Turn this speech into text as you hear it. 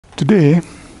Today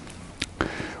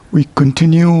we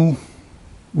continue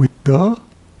with the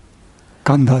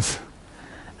khandhas.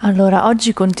 Allora,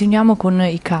 oggi continuiamo con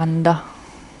i khandha.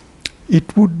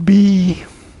 It would be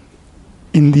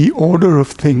in the order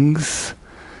of things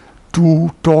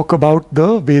to talk about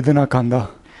the Vedana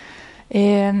khandha.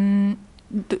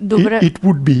 It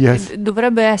would be, yes.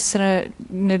 Dovrebbe essere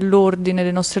nell'ordine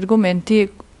dei nostri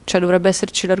argomenti, cioè dovrebbe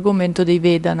esserci l'argomento dei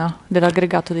Vedana,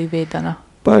 dell'aggregato dei Vedana.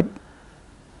 But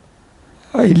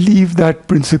I leave that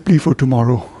principally for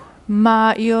tomorrow.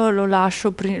 Ma io lo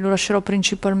lascerò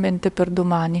principalmente per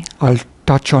domani. I'll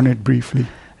touch on it briefly.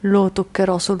 Lo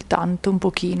toccherò soltanto un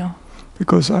pochino.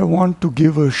 Because I want to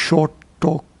give a short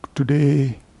talk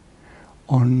today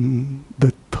on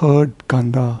the third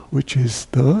khandha, which is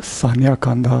the sanya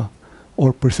khandha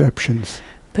or perceptions.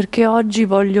 Perché oggi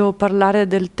voglio parlare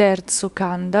del terzo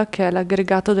khandha, che è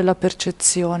l'aggregato della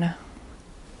percezione.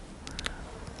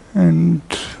 And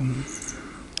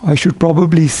I should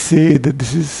probably say that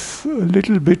this is a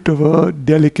little bit of a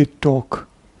delicate talk.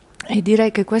 E direi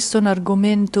che questo è un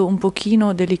argomento un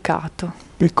pochino delicato.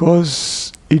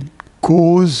 Because it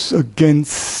goes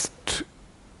against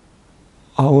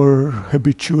our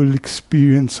habitual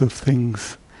experience of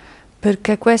things.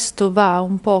 Perché questo va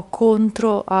un po'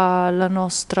 contro alla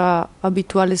nostra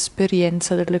abituale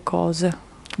esperienza delle cose.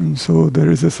 And so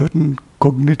there is a certain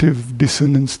cognitive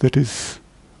dissonance that is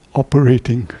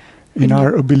operating in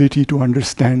our ability to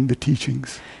understand the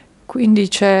teachings. Quindi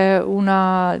c'è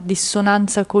una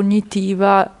dissonanza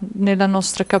cognitiva nella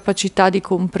nostra capacità di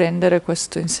comprendere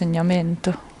questo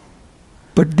insegnamento.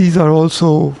 But these are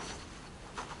also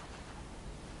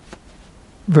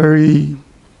very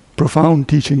profound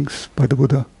teachings by the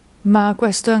Buddha. Ma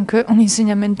questo è anche un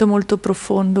insegnamento molto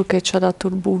profondo che ci ha dato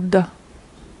il Buddha.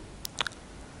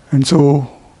 And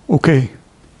so, okay,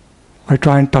 I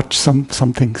try and touch some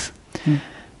things.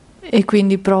 E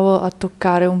quindi provo a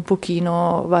toccare un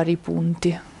pochino vari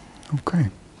punti. Okay,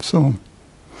 so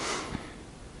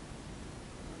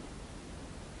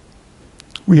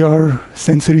we are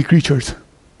sensory creatures.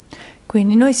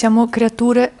 Quindi noi siamo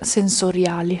creature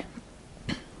sensoriali.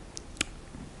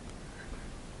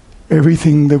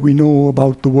 Everything that we know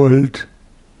about the world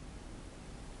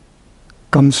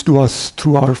comes to us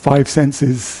through our five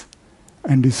senses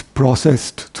and is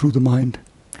processed through the mind.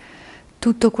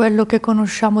 Tutto quello che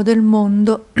conosciamo del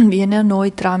mondo viene a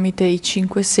noi tramite i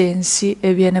cinque sensi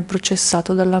e viene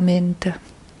processato dalla mente.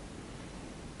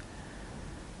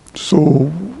 So,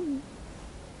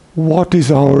 what is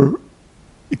our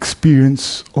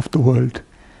experience of the world?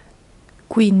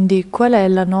 Quindi, qual è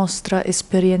la nostra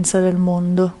esperienza del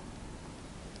mondo?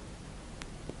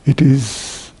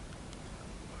 Is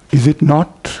it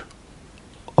not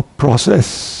a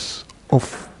process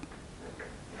of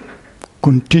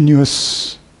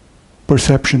continuous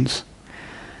perceptions?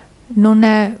 Non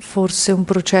è forse un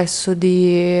processo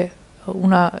di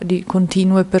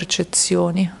continue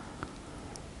percezioni?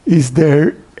 Is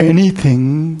there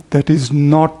anything that is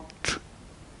not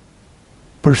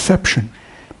perception?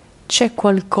 C'è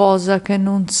qualcosa che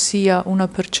non sia una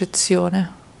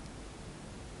percezione?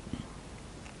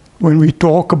 When we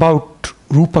talk about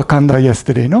Rupa Khandha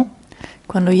yesterday, no?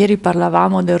 Quando ieri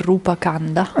parlavamo del Rupa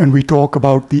Khandha. And we talk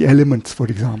about the elements, for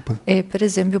example. E per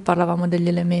esempio parlavamo degli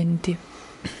elementi.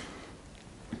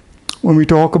 When we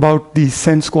talk about the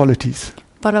sense qualities.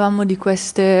 Parlavamo di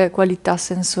queste qualità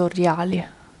sensoriali.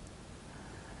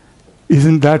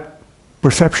 Isn't that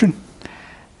perception?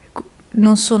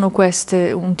 Non sono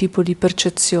queste un tipo di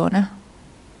percezione?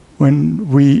 When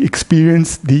we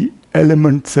experience the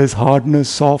elements as hardness,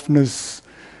 softness,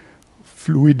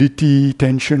 fluidity,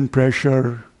 tension,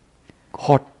 pressure,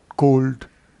 hot, cold.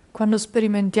 Quando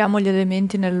sperimentiamo gli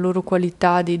elementi nelle loro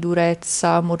qualità di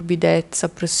durezza, morbidezza,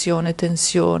 pressione,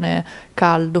 tensione,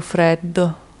 caldo,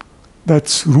 freddo.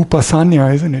 That's Rupa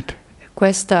Sanya, isn't it?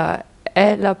 Questa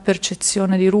è la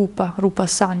percezione di Rupa, Rupa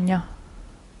Sanya.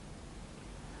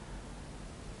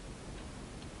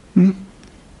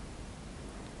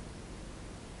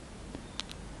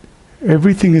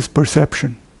 Everything is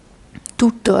perception.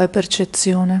 Tutto è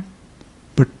percezione.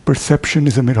 But perception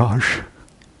is a mirage.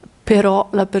 Però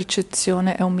la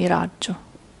percezione è un miraggio.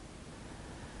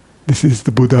 This is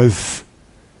the Buddha's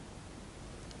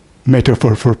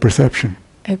metaphor for perception.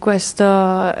 E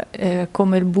questo è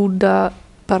come il Buddha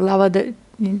parlava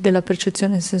della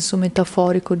percezione in senso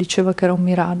metaforico, diceva che era un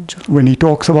miraggio. When he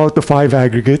talks about the five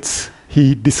aggregates,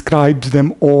 he describes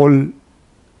them all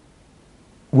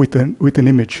with an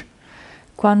image.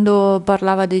 Quando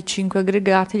parlava dei cinque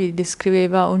aggregati, li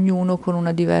descriveva ognuno con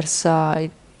una diversa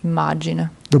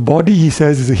immagine. The body, he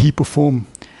says, is a heap of foam.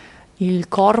 Il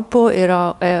corpo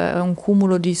è un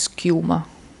cumulo di schiuma.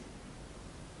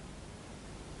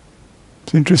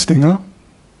 It's interesting, huh?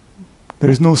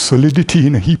 There is no solidity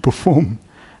in a heap of foam.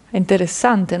 È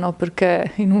interessante, no?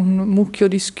 Perché in un mucchio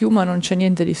di schiuma non c'è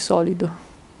niente di solido.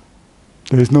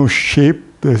 There is no shape,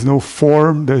 there is no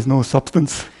form, there is no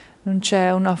substance. Non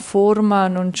c'è una forma,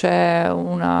 non c'è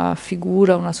una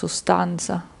figura, una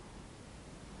sostanza.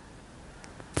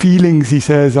 Feelings, he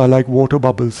says, are like water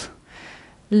bubbles.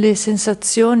 Le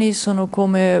sensazioni sono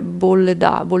come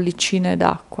bollicine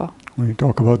d'acqua. We'll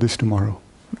talk about this tomorrow.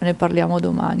 Ne parliamo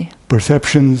domani.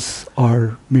 Perceptions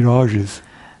are mirages.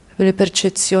 Le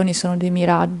percezioni sono dei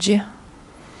miraggi.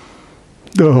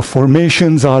 The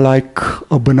formations are like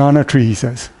a banana tree, he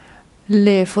says.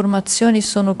 Le formazioni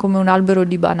sono come un albero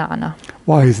di banana.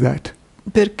 Why is that?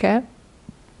 Perché?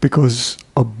 Because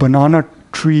a banana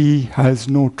tree has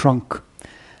no trunk.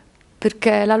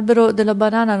 Perché l'albero della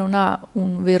banana non ha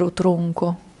un vero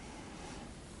tronco.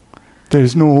 There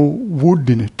is no wood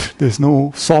in it. There's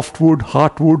no softwood,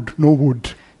 hardwood, no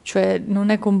wood. Cioè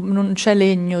non c'è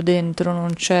legno dentro,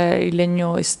 non c'è il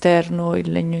legno esterno,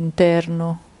 il legno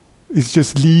interno. It's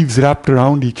just leaves wrapped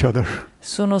around each other.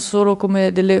 Sono solo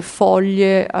come delle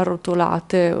foglie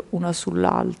arrotolate una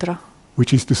sull'altra.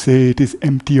 Which is to say, it is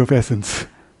empty of essence.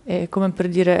 È come per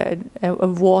dire è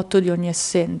vuoto di ogni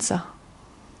essenza.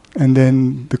 And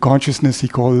then the consciousness he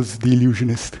calls the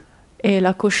illusionist. E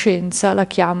la coscienza la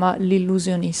chiama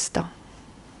l'illusionista.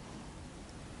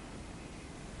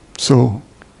 So,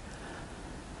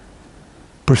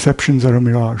 perceptions are a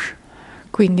mirage.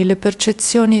 Quindi le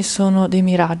percezioni sono dei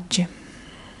miraggi.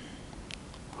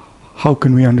 How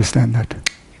can we understand that?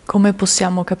 Come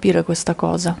possiamo capire questa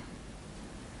cosa?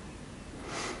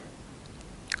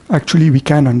 Actually, we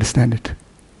can understand it.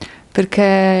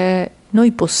 Perché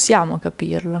noi possiamo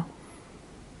capirlo.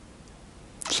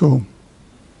 So,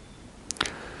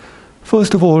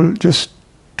 first of all, just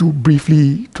to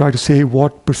briefly try to say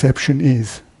what perception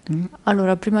is.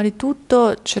 Allora, prima di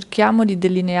tutto cerchiamo di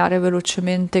delineare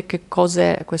velocemente che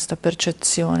cos'è questa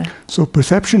percezione. So,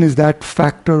 perception is that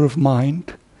factor of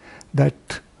mind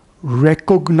that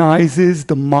recognizes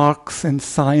the marks and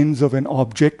signs of an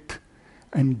object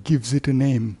and gives it a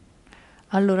name.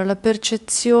 Allora, la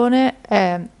percezione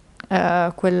è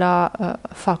quella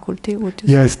faculty.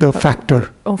 Yes, the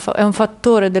factor. È un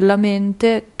fattore della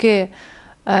mente che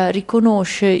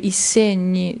riconosce i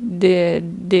segni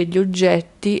degli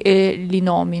oggetti e li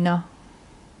nomina.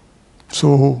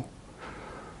 So,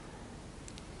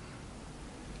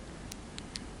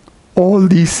 all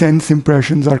these sense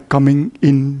impressions are coming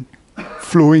in,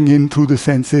 flowing in through the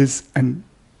senses and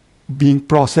being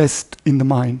processed in the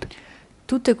mind.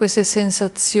 Tutte queste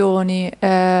sensazioni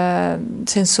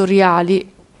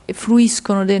sensoriali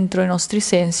fluiscono dentro i nostri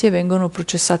sensi e vengono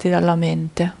processati dalla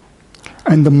mente.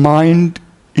 And the mind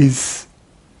is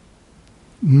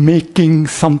making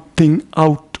something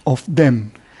out of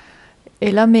them.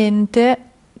 E la mente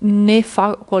ne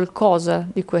fa qualcosa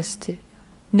di questi,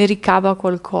 ne ricava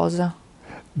qualcosa.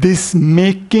 This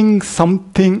making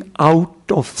something out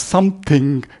of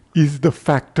something is the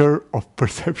factor of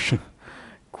perception.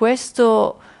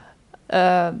 Questo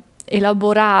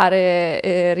elaborare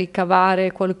e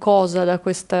ricavare qualcosa da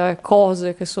queste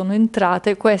cose che sono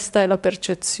entrate, questa è la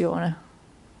percezione.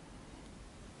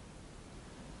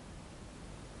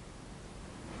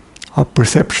 Our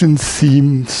perceptions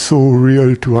seem so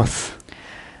real to us.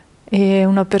 E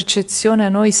una percezione a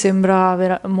noi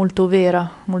sembra molto vera,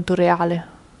 molto reale.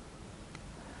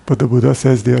 But the Buddha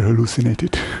says they are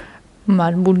hallucinated. Ma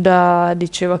il Buddha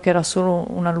diceva che era solo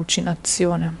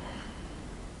un'allucinazione.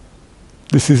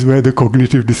 This is where the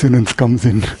cognitive dissonance comes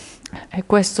in. È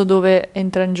questo dove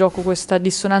entra in gioco questa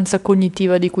dissonanza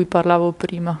cognitiva di cui parlavo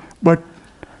prima.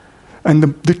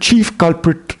 And the chief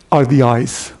culprit are the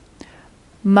eyes.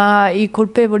 Ma i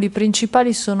colpevoli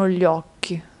principali sono gli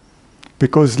occhi.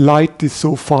 Because light is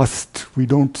so fast, we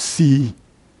don't see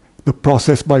the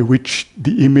process by which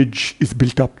the image is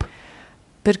built up.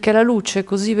 Perché la luce è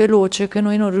così veloce che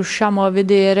noi non riusciamo a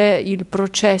vedere il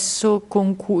processo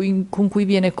con cui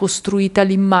viene costruita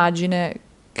l'immagine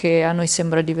che a noi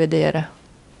sembra di vedere.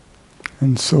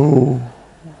 And so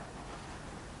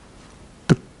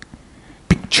the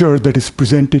picture that is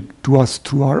presented to us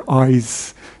through our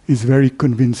eyes is very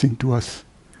convincing to us.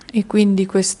 E quindi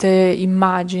queste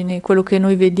immagini, quello che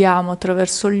noi vediamo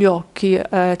attraverso gli occhi,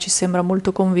 ci sembra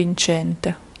molto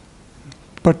convincente.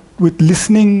 But with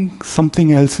listening,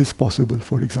 something else is possible,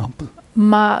 for example.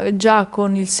 Ma già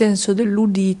con il senso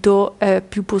dell'udito è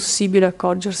più possibile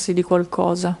accorgersi di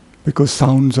qualcosa. Because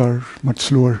sounds are much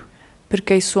slower.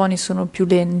 Perché i suoni sono più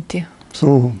lenti.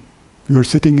 So, you're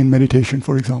sitting in meditation,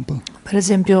 for example. Per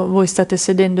esempio, voi state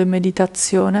sedendo in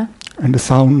meditazione and the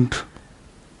sound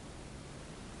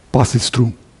passes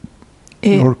through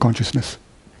e, your consciousness.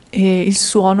 e il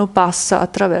suono passa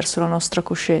attraverso la nostra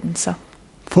coscienza.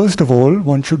 First of all,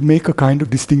 one should make a kind of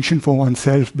distinction for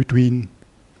oneself between,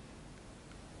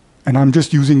 and I'm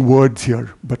just using words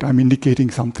here, but I'm indicating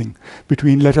something,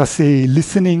 between, let us say,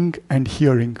 listening and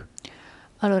hearing.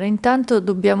 Allora, intanto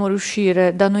dobbiamo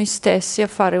riuscire da noi stessi a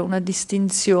fare una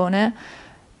distinzione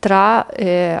tra,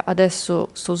 adesso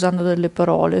sto usando delle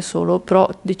parole solo, però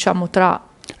diciamo tra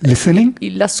Listening,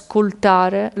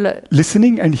 l'ascoltare,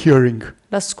 listening and hearing.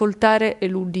 l'ascoltare e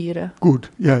l'udire. Good,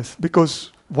 yes, because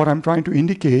what I'm trying to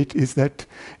indicate is that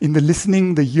in the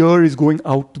listening, the ear is going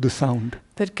out to the sound.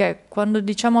 Perché quando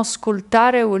diciamo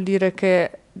ascoltare vuol dire che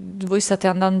voi state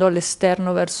andando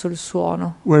all'esterno verso il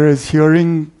suono, Whereas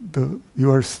hearing,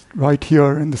 you are right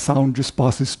here and the sound just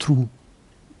passes through.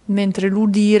 mentre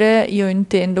l'udire io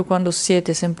intendo quando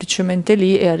siete semplicemente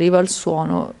lì e arriva il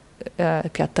suono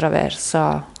che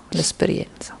attraversa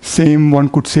l'esperienza. Same one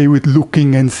could say with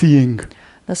looking and seeing.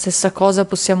 La stessa cosa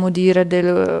possiamo dire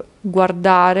del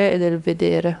guardare e del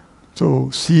vedere. So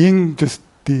seeing, just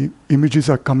the images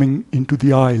are coming into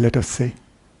the eye, let us say.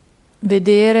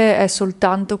 Vedere è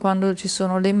soltanto quando ci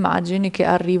sono le immagini che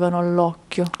arrivano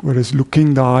all'occhio, Whereas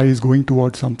looking, the eye is going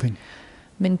towards something.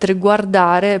 mentre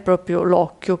guardare è proprio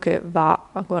l'occhio che va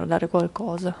a guardare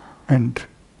qualcosa. And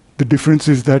the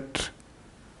difference is that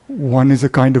one is a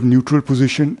kind of neutral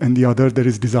position and the other there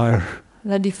is desire.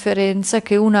 La differenza è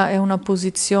che una è una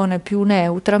posizione più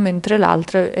neutra, mentre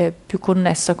l'altra è più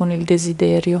connessa con il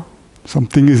desiderio.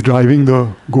 Something is driving the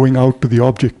going out to the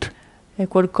object. È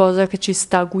qualcosa che ci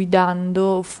sta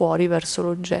guidando fuori verso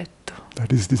l'oggetto,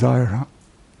 That is desire. Huh?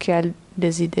 che è il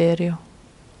desiderio.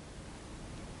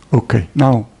 Okay,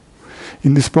 now,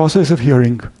 in this process of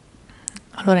hearing,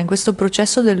 Allora, in questo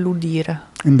processo dell'udire,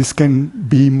 and this can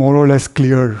be more or less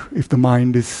clear if the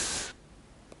mind is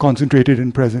concentrated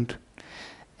and present,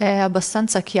 è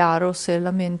abbastanza chiaro se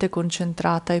la mente è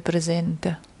concentrata e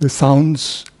presente. the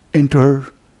sounds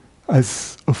enter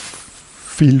as a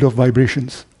field of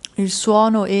vibrations. Il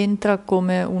suono entra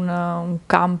come un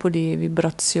campo di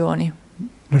vibrazioni.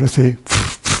 Let us say,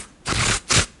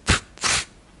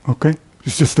 okay?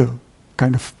 It's just a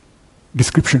kind of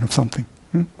description of something.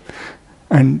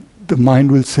 And the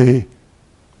mind will say,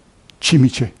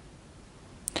 cimice.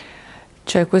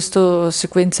 C'è questa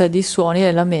sequenza di suoni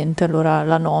e la mente allora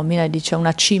la nomina e dice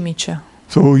una cimice.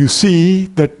 So you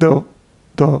see that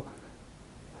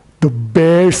the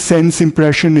bare sense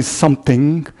impression is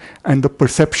something and the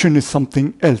perception is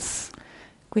something else.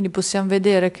 Quindi possiamo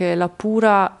vedere che la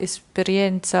pura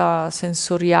esperienza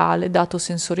sensoriale, dato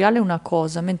sensoriale è una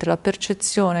cosa, mentre la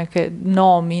percezione che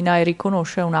nomina e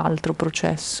riconosce è un altro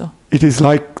processo. It is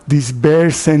like these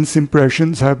bare sense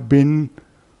impressions have been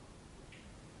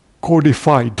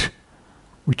codified,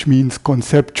 which means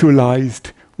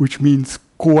conceptualized, which means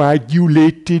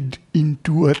coagulated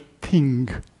into a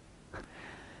thing.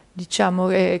 Diciamo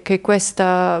che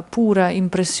questa pura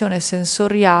impressione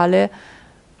sensoriale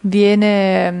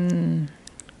viene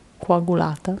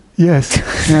coagulata. Yes,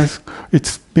 yes,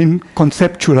 it's been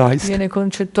conceptualized. Viene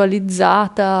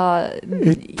concettualizzata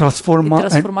e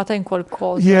trasformata in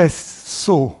qualcosa. Yes,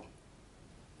 so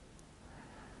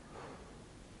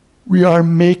we are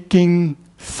making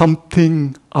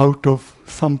something out of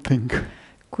something.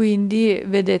 Quindi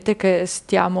vedete che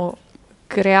stiamo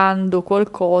creando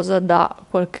qualcosa da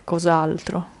qualche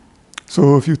cos'altro.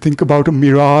 So if you think about a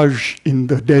mirage in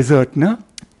the desert, no?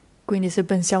 Quindi se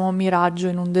pensiamo a un miraggio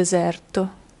in un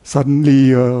deserto,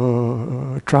 Suddenly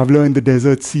a traveler in the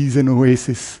desert sees an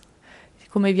oasis.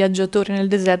 come i viaggiatori nel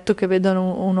deserto che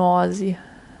vedono un'oasi.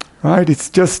 Right? It's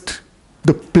just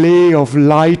the play of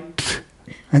light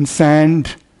and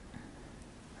sand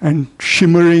and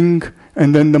shimmering,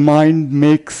 and then the mind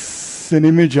makes an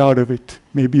image out of it.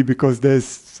 Maybe because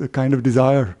there's a kind of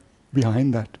desire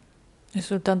behind that. È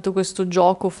soltanto questo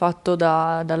gioco fatto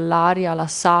dall'aria alla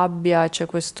sabbia, c'è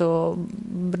questa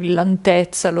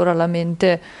brillantezza, allora la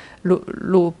mente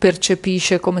lo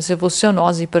percepisce come se fosse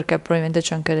un'oasi perché probabilmente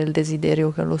c'è anche del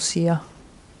desiderio che lo sia.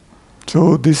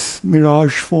 So this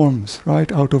mirage forms, right,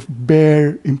 out of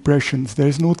bare impressions. There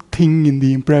is no thing in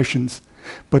the impressions,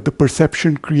 but the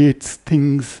perception creates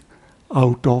things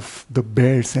out of the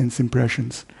bare sense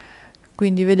impressions.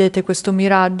 Quindi vedete questo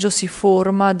miraggio si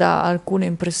forma da alcune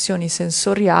impressioni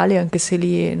sensoriali, anche se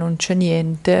lì non c'è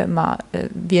niente, ma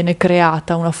viene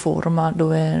creata una forma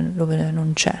dove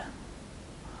non c'è.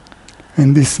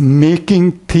 And this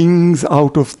making things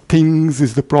out of things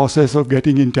is the process of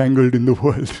getting entangled in the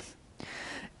world.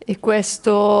 E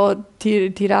questo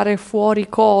tirare fuori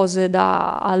cose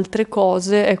da altre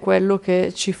cose è quello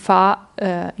che ci fa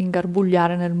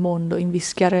ingarbugliare nel mondo,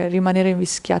 rimanere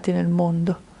invischiati nel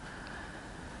mondo.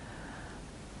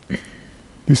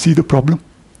 You see the problem?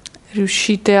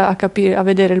 Riuscite a capire, a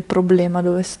vedere il problema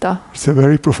dove sta? It's a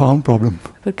very profound problem.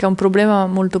 Perché è un problema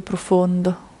molto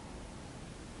profondo.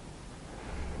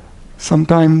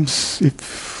 Sometimes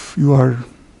if you are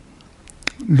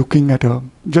looking at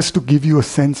just to give you a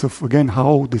sense of, again,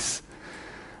 how this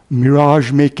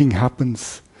mirage making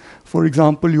happens. For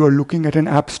example, you are looking at an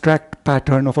abstract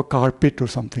pattern of a carpet or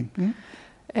something.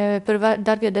 Per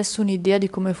darvi adesso un'idea di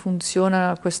come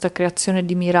funziona questa creazione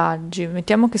di miraggi,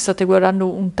 mettiamo che state guardando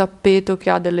un tappeto che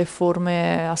ha delle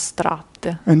forme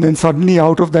astratte. And then suddenly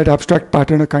out of that abstract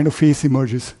pattern a kind of face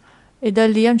emerges. E da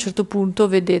lì a un certo punto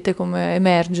vedete come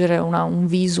emergere un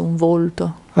viso, un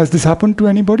volto. Has this happened to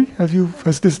anybody?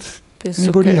 Penso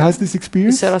Anybody che has this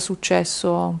experience? sarà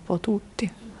successo a un po'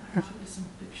 tutti.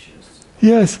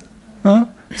 Yes.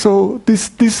 So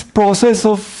this process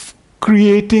of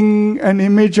creating an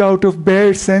image out of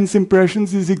bare sense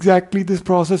impressions is exactly this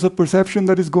process of perception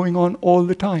that is going on all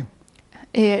the time.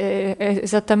 E è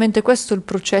esattamente questo il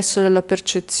processo della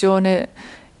percezione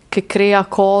che crea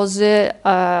cose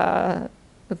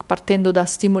partendo da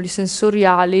stimoli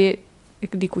sensoriali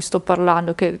di cui sto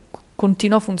parlando, che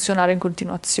continua a funzionare in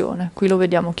continuazione. Qui lo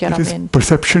vediamo It is chiaramente.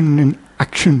 perception in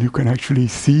action. You can actually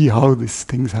see how these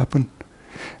things happen.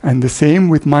 And the same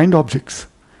with mind objects.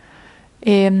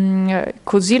 E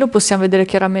così lo possiamo vedere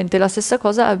chiaramente. La stessa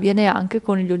cosa avviene anche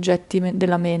con gli oggetti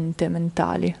della mente,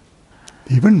 mentali.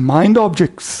 Even mind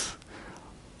objects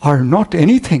are not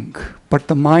anything, but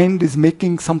the mind is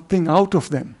making something out of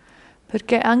them.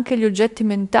 Perché anche gli oggetti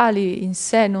mentali in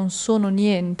sé non sono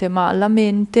niente, ma la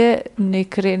mente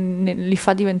li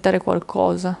fa diventare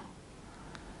qualcosa.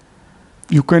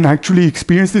 You can actually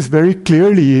experience this very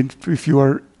clearly if you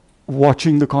are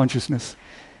watching the consciousness.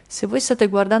 Se voi state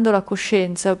guardando la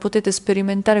coscienza, potete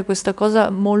sperimentare questa cosa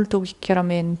molto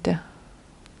chiaramente.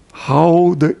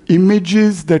 How the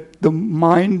images that the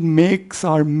mind makes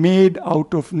are made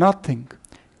out of nothing.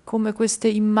 Come queste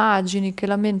immagini che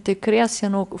la mente crea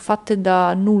siano fatte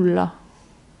da nulla.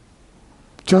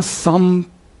 Just some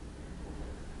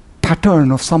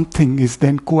pattern of something is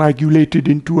then coagulated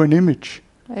into an image.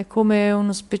 È come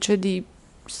una specie di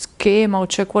schema o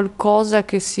c'è qualcosa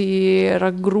che si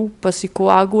raggruppa, si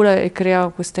coagula e crea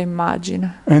questa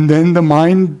immagine. And then the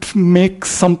mind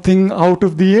makes something out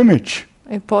of the image.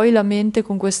 E poi la mente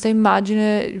con questa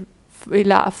immagine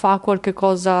fa qualche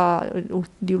cosa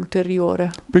di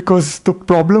ulteriore. Because the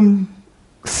problem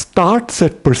starts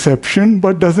at perception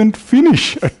but doesn't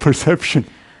finish at perception.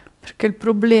 Perché il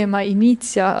problema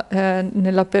inizia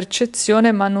nella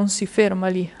percezione ma non si ferma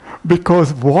lì.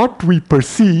 Because what we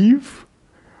perceive,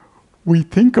 we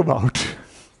think about.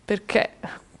 Perché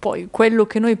poi quello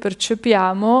che noi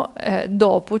percepiamo,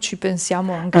 dopo ci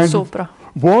pensiamo anche sopra.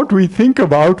 What we think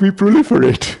about, we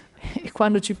proliferate. E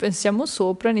quando ci pensiamo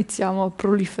sopra iniziamo a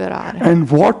proliferare. And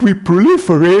what we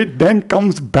proliferate then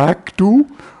comes back to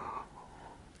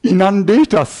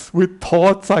inundate us with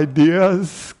thoughts,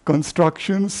 ideas,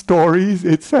 constructions, stories,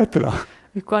 etc.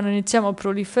 E quando iniziamo a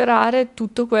proliferare,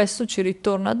 tutto questo ci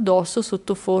ritorna addosso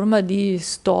sotto forma di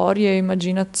storie,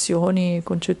 immaginazioni,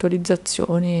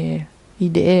 concettualizzazioni,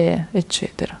 idee,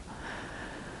 eccetera.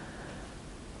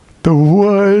 The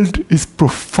world is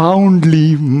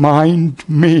profoundly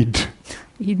mind-made.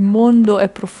 Il mondo è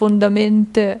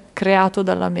profondamente creato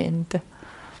dalla mente.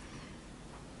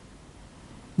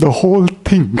 The whole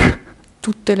thing.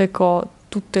 Tutte le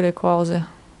cose.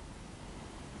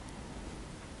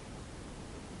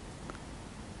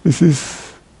 This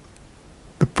is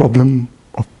the problem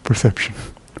of perception.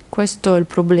 Questo è il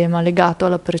problema legato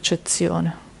alla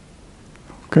percezione.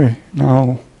 Okay,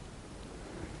 now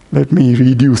let me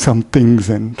read you some things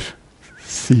and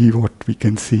see what we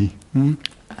can see.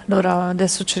 Allora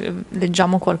adesso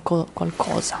leggiamo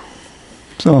qualcosa.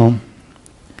 So,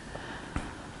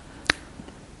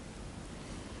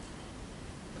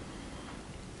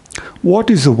 what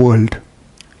is the world?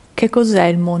 Che cos'è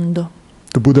il mondo?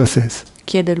 The Buddha says.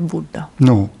 Chiede il Buddha.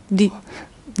 No.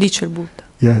 Dice il Buddha.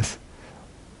 Yes.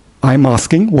 I'm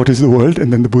asking what is the world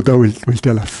and then the Buddha will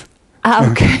tell us. Ah,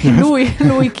 ok. Yes.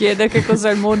 Lui chiede che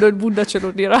cos'è il mondo e il Buddha ce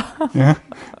lo dirà. Yeah.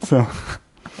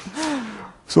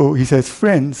 So he says,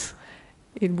 friends,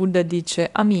 Il Buddha dice,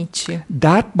 amici,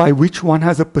 that by which one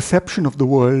has a perception of the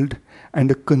world and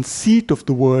a conceit of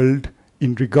the world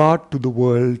in regard to the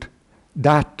world,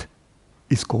 that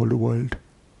is called a world.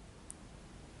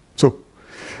 So,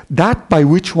 that by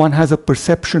which one has a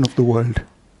perception of the world.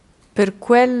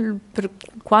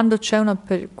 quando c'è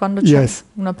Yes.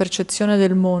 una percezione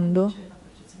del mondo,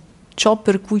 ciò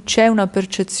per cui c'è una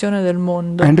percezione del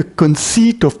mondo. And a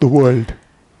conceit of the world.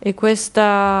 E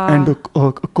questa And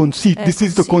a conceit. This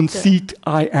is the conceit. conceit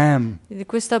I am.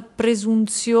 Questa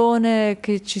presunzione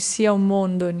che ci sia un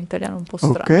mondo, in italiano un po'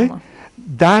 strano. Okay? Ma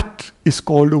That is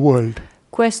called the world.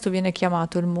 questo viene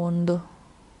chiamato il mondo.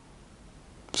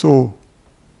 So,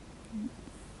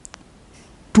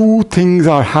 two things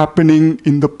are happening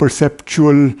in the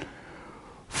perceptual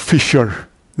fissure,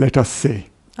 let us say.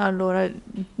 Allora,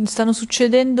 stanno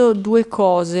succedendo due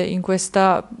cose in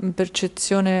questa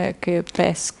percezione che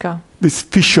pesca. This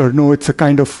fissure, no, it's a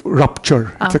kind of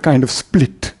rupture. It's a kind of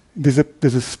split. There's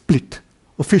a split,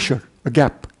 a fissure, a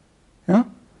gap. Yeah?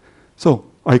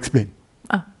 So, I explain.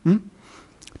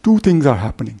 Two things are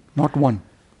happening, not one.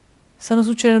 Stanno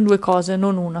succedendo due cose,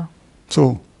 non una.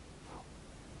 So,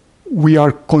 we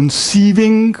are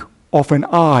conceiving of an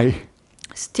I.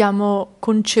 Stiamo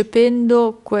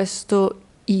concependo questo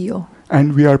io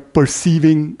And we are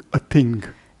perceiving a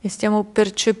thing. e stiamo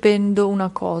percependo una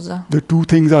cosa. The two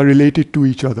things are related to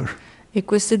each other. E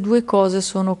queste due cose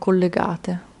sono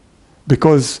collegate.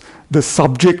 Because the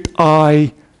subject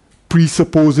I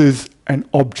presupposes an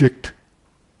object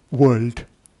world.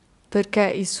 Perché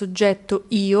il soggetto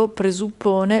io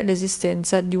presuppone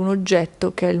l'esistenza di un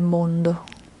oggetto che è il mondo.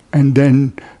 And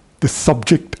then the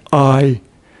subject I,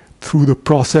 through the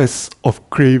process of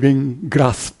craving,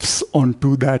 grasps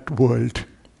onto that world.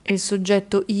 E il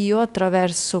soggetto io,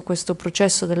 attraverso questo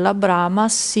processo della brama,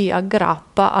 si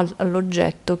aggrappa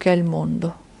all'oggetto che è il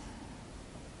mondo.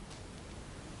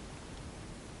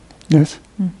 Yes?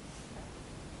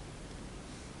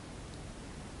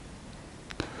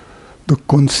 The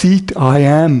conceit I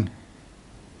am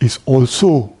is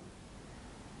also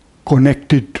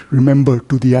connected, remember,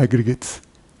 to the aggregates.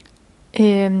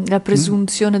 E la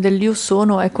presunzione dell'io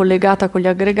sono è collegata con gli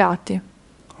aggregati.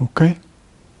 Okay?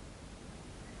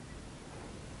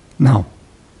 Now,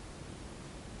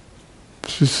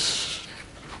 this is,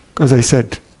 as I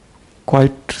said,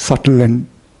 quite subtle and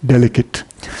delicate.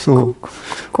 So,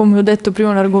 Come ho detto prima,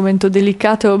 è un argomento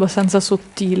delicato e abbastanza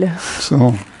sottile.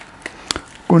 so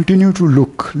continue to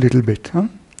look a little bit. Huh?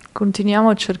 Continuiamo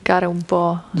a cercare un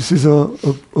po'. This is a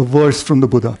verse from the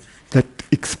Buddha that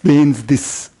explains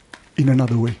this in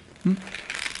another way.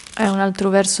 È un altro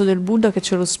verso del Buddha che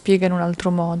ce lo spiega in un altro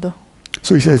modo.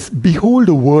 So he says, behold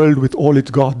the world with all its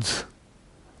gods.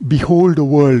 Behold the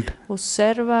world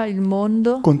Osserva il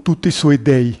mondo con tutti i suoi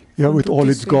dei, yeah, Con with tutti all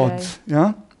i its suoi gods.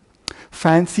 Yeah?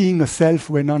 Fancying a self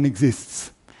where none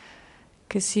exists.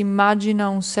 che si immagina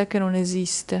un sé che non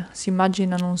esiste. Si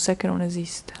immaginano un sé che non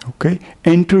esiste. Okay?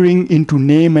 Entering into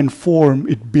name and form,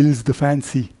 it builds the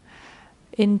fancy.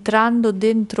 Entrando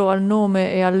dentro al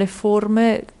nome e alle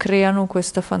forme creano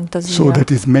questa fantasia. So that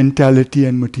is mentality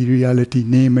and materiality,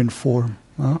 name and form.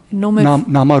 Nome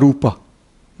Namarupa.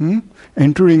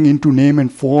 Entering into name and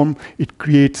form, it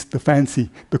creates the fancy,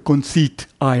 the conceit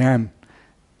I am.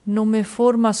 Nome e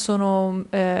forma sono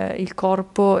il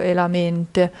corpo e la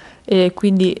mente, e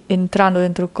quindi entrando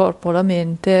dentro il corpo e la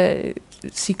mente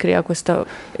si crea questa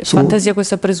fantasia,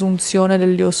 questa presunzione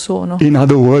dell'io sono. In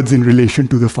other words, in relation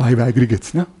to the five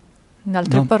aggregates. No? In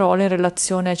altre parole, in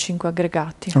relazione ai 5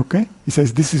 aggregati. Okay? He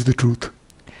says, this is the truth.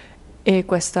 E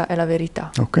questa è la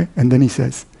verità. Okay? And then he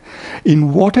says, in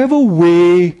whatever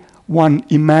way one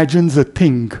imagines a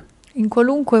thing, In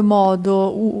qualunque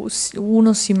modo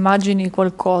uno si immagini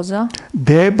qualcosa,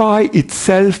 thereby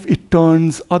itself it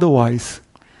turns otherwise.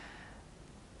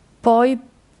 poi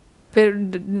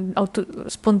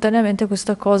spontaneamente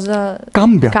questa cosa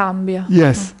cambia.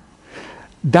 Yes.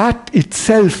 That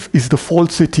itself is the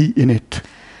falsity in it.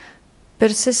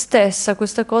 Per se stessa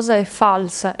questa cosa è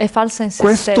falsa in se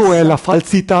Questo stessa. è la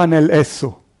falsità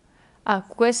nell'esso.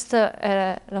 Questa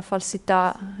è la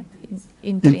falsità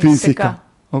intrinseca.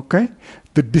 Okay?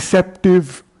 The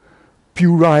deceptive,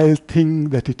 puerile thing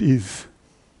that it is.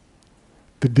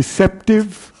 The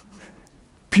deceptive,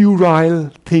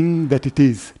 puerile thing that it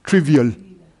is. Trivial.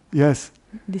 Yes.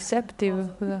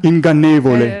 Deceptive.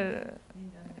 Ingannevole.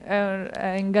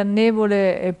 È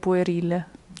ingannevole e puerile.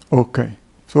 Okay.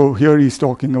 So here he's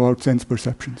talking about sense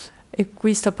perceptions. E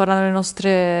qui sta parlando delle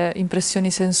nostre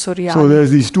impressioni sensoriali. So there's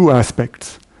these two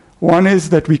aspects. One is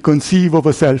that we conceive of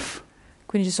a self.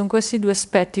 Quindi ci sono questi due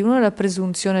aspetti. Uno è la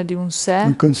presunzione di un We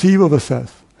sé, conceive of a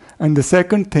self. And the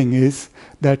second thing is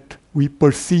that we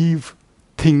perceive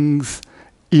things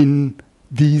in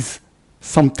these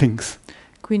somethings.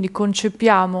 quindi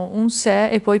concepiamo un sé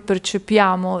e poi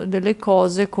percepiamo delle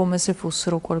cose come se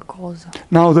fossero qualcosa.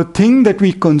 Now the thing that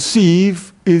we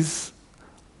conceive is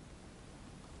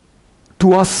to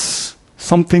us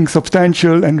something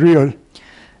substantial and real.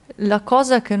 La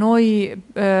cosa che noi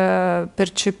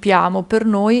percepiamo per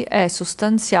noi è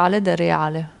sostanziale ed è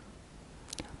reale.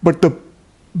 But the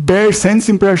bare sense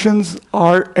impressions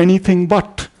are anything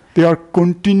but. They are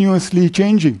continuously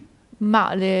changing.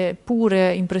 Ma le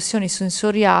pure impressioni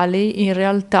sensoriali in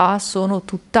realtà sono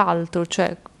tutt'altro,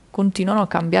 cioè continuano a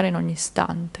cambiare in ogni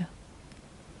istante.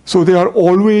 So they are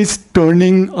always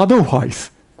turning otherwise.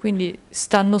 Quindi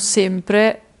stanno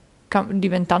sempre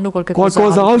diventando Qualcos'altro,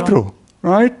 qualcos'altro.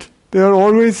 right? They are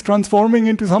always transforming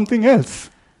into something else.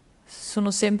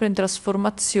 Sono sempre in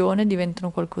trasformazione,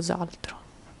 diventano qualcos'altro.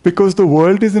 Because the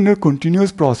world is in a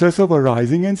continuous process of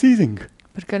arising and ceasing.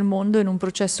 Perché il mondo è in un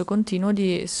processo continuo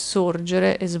di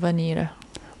sorgere e svanire.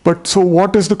 But so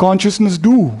what does the consciousness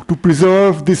do to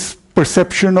preserve this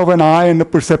perception of an I and the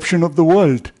perception of the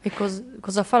world? E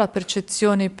cosa fa la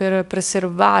percezione per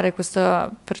preservare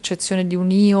questa percezione di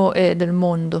un io e del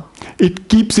mondo? It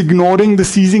keeps ignoring the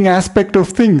ceasing aspect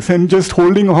of things and just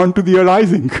holding on to the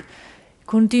arising.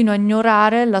 Continua a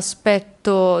ignorare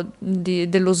l'aspetto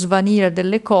dello svanire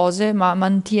delle cose, ma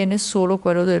mantiene solo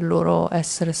quello del loro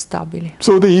essere stabili.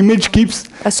 So the image keeps,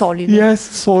 È solido. yes,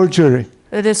 sorgere.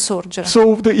 Ed è sorgere.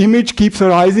 So the image keeps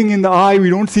arising in the eye, we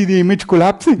don't see the image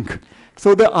collapsing.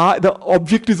 So the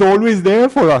object is always there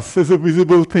for us as a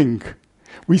visible thing.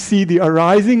 We see the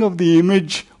arising of the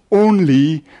image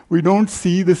only, we don't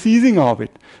see the ceasing of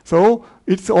it. So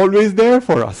it's always there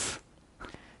for us.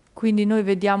 Quindi noi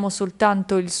vediamo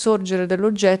soltanto il sorgere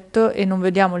dell'oggetto e non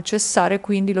vediamo il cessare,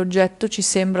 quindi l'oggetto ci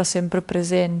sembra sempre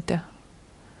presente.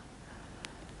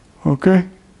 Okay?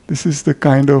 This is the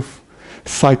kind of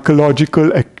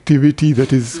psychological activity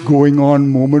that is going on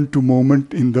moment to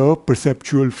moment in the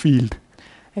perceptual field.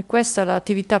 E questa è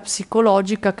l'attività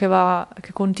psicologica che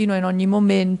continua in ogni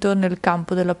momento nel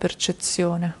campo della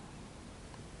percezione.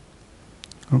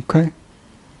 Okay?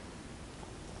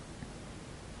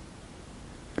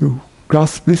 You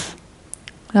grasp this?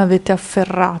 L'avete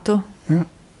afferrato? Yeah.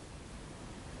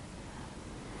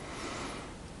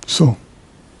 So,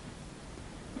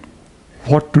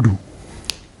 what to do?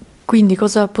 Quindi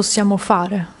cosa possiamo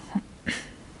fare?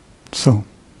 So,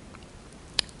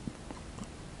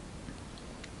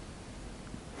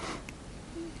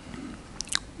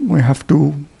 we have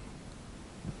to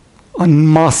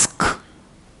unmask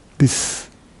this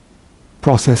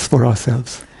process for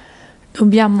ourselves.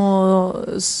 Dobbiamo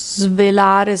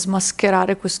svelare,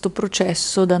 smascherare questo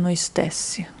processo da noi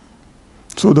stessi.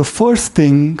 So the first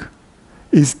thing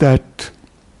is that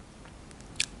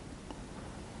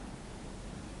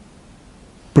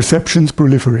perceptions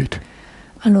proliferate.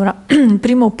 Allora, il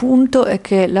primo punto è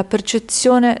che la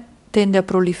percezione tende a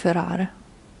proliferare.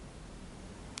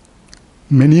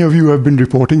 Many of you have been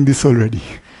reporting this already.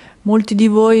 Molti di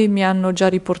voi mi hanno già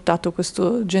riportato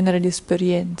questo genere di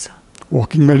esperienza.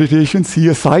 Walking meditation, see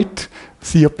a sight,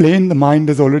 see a plane, the mind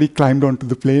has already climbed onto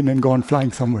the plane and gone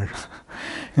flying somewhere.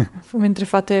 Mentre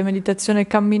fate meditazione e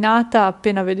camminata,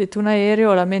 appena vedete un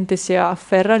aereo, la mente si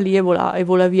afferra lì e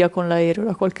vola via con l'aereo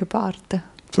da qualche parte.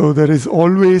 So there is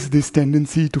always this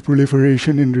tendency to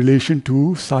proliferation in relation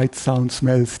to sights, sounds,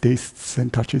 smells, tastes and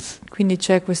touches. Quindi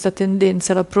c'è questa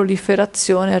tendenza alla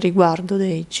proliferazione a riguardo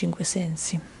dei cinque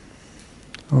sensi.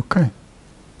 Okay.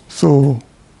 So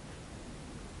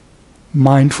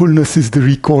mindfulness is the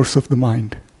recourse of the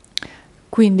mind.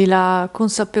 Quindi la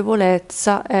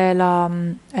consapevolezza è la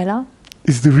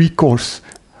Is the recourse,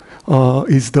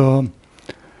 is the,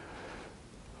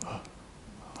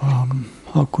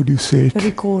 how could you say it?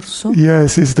 ricorso.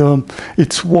 Yes,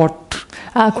 it's what.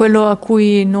 Quello a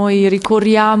cui noi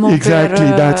ricorriamo Exactly,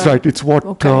 per... that's right. It's what,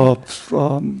 okay.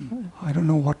 I don't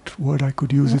know what word I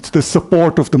could use. It's the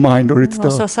support of the mind, or it's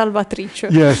nostra the. salvatrice.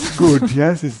 Yes, good.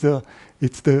 Yes, it's the,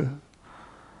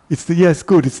 yes,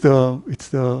 good. It's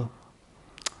the.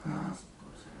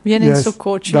 Viene Yes, in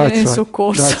soccorso, viene in that's right,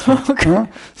 soccorso. that's right. Okay. Huh?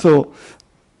 So,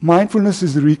 mindfulness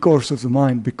is the recourse of the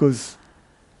mind, because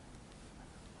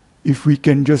if we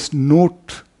can just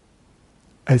note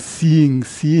as seeing,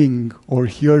 or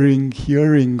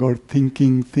hearing, or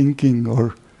thinking,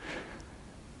 or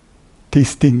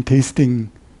tasting,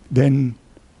 then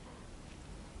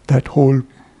that whole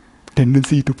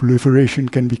tendency to proliferation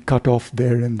can be cut off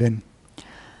there and then.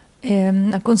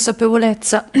 La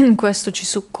consapevolezza, questo ci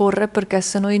soccorre perché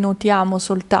se noi notiamo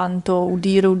soltanto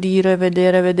udire,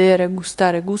 vedere,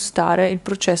 gustare, il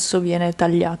processo viene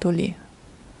tagliato lì.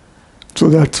 So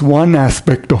that's one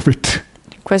aspect of it.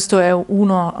 Questo è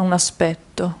un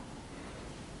aspetto.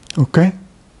 Okay?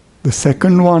 The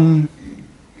second one,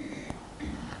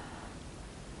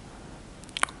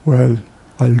 well,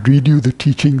 I'll read you the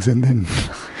teachings and then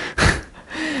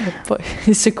Poi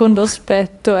il secondo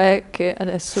aspetto è che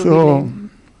adesso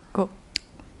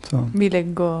vi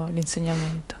leggo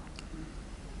l'insegnamento.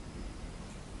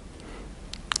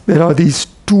 There are these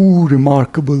two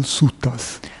remarkable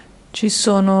suttas. Ci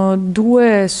sono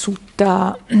due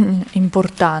sutta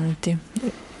importanti.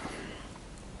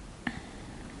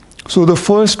 So the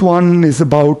first one is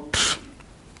about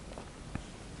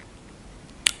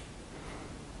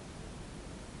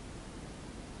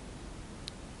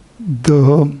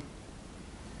the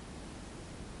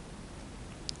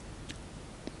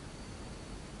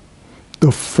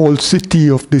falsity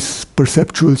of this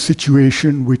perceptual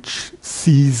situation which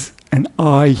sees an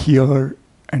I here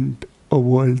and a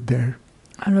world there.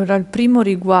 Allora, il primo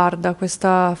riguarda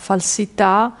questa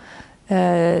falsità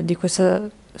di questa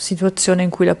situazione in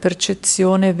cui la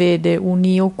percezione vede un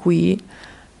io qui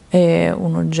e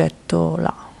un oggetto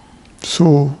là.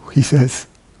 So he says,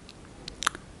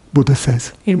 Buddha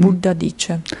says, Il Buddha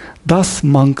dice: thus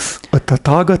monks, a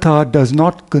Tathagata does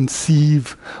not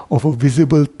conceive of a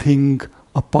visible thing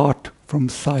apart from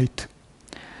sight.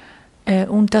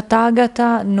 Un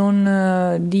Tathagata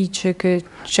non dice che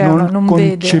c'è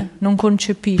non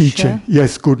concepisce.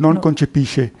 Yes, good. Non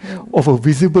concepisce of a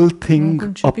visible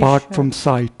thing apart from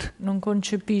sight. Non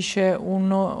concepisce un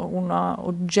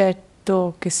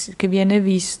oggetto che viene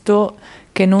visto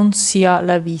che non sia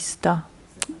la vista,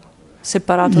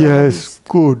 separato dalla vista. Yes,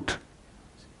 good.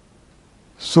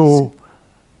 So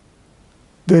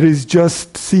there is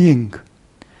just seeing.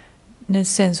 Nel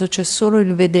senso, c'è solo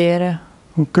il vedere.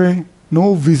 Okay?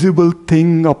 No visible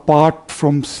thing apart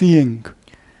from seeing.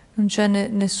 Non c'è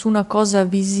nessuna cosa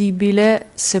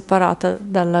visibile separata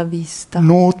dalla vista.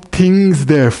 No things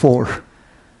therefore.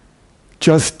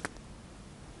 Just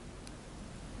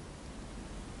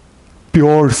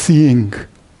pure seeing.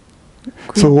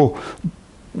 So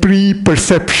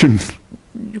pre-perception.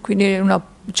 Quindi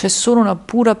c'è solo una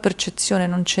pura percezione,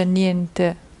 non c'è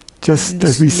niente. Just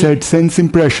as we said, sense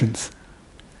impressions.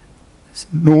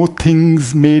 No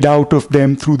things made out of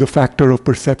them through the factor of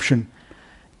perception.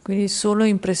 Quindi solo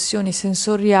impressioni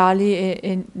sensoriali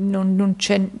e non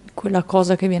c'è quella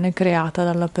cosa che viene creata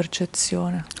dalla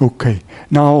percezione. Okay.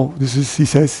 Now, he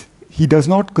says, he does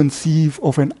not conceive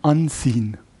of an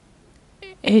unseen.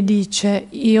 E dice,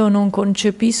 io non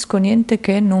concepisco niente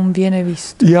che non viene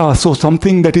visto. Yeah, so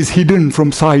something that is hidden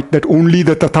from sight that only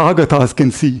the Tathagatas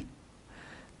can see.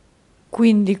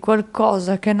 Quindi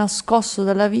qualcosa che è nascosto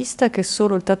dalla vista che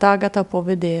solo il Tathagata può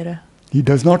vedere. He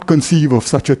does not conceive of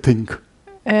such a thing.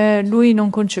 Lui non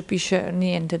concepisce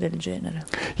niente del genere.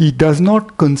 He does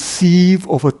not conceive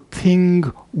of a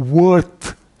thing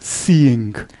worth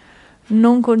seeing.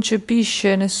 Non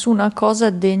concepisce nessuna cosa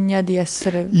degna di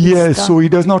essere vista. Yes, so he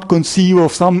does not conceive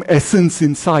of some essence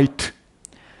in sight,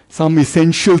 some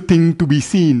essential thing to be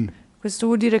seen. Questo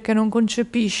vuol dire che non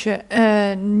concepisce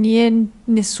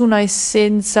nessuna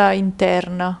essenza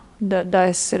interna da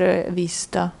essere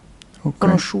vista,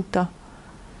 conosciuta.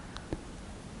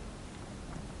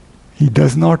 He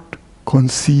does not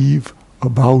conceive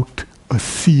about a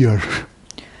seer.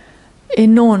 E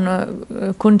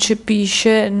non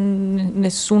concepisce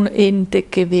nessun ente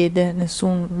che vede,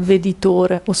 nessun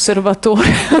veditore,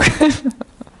 osservatore.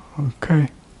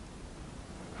 Okay.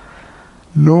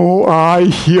 No I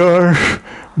here,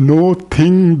 no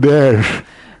thing there.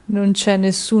 Non c'è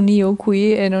nessun io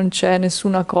qui e non c'è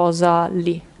nessuna cosa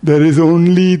lì. There is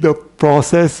only the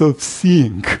process of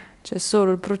seeing. C'è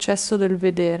solo il processo del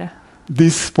vedere.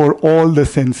 This for all the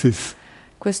senses.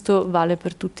 Questo vale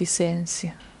per tutti i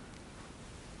sensi.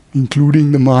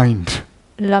 Including the mind.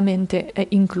 La mente è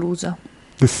inclusa.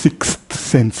 The sixth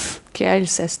sense. Che è il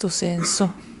sesto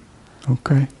senso.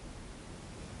 Okay.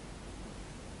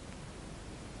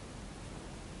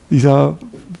 These are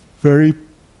very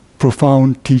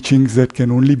profound teachings that can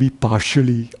only be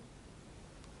partially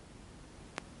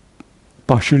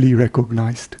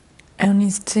recognized. È un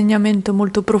insegnamento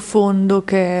molto profondo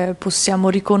che possiamo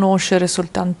riconoscere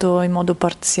soltanto in modo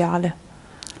parziale.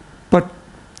 But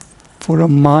for a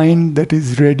mind that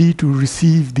is ready to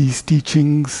receive these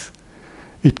teachings,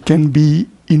 it can be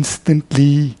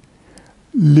instantly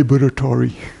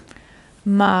liberatory.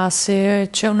 Ma se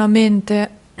c'è una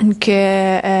mente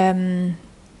che è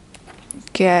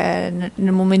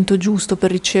nel momento giusto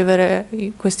per ricevere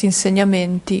questi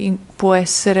insegnamenti, può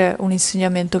essere un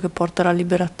insegnamento che porta alla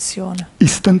liberazione.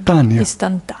 Istantanea.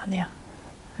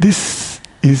 This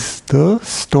is the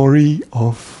story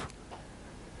of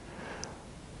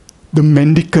the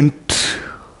mendicant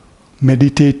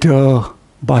meditator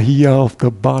Bahia of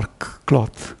the bark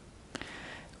cloth.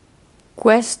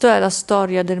 Questa è la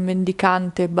storia del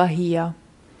mendicante Bahia.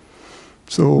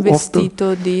 So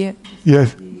vestito di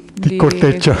yes, di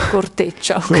corteccia.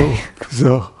 corteccia,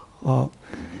 ok.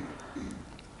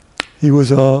 He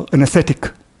was an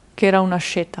ascetic, Che era un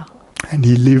asceta. and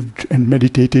he lived and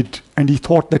meditated, and he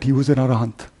thought that he was an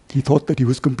arahant. He thought that he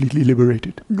was completely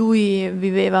liberated. Lui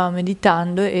viveva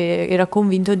meditando e era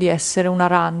convinto di essere un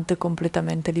arahant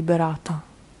completamente liberato.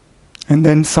 And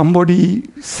then somebody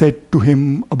said to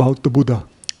him about the Buddha,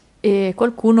 E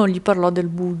qualcuno gli parlò del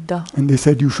Buddha and they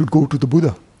said you should go to the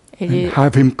Buddha e and gli,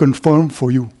 have him confirm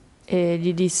for you. e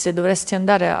gli disse dovresti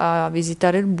andare a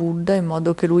visitare il Buddha in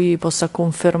modo che lui possa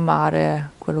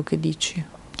confermare quello che dici.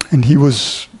 And he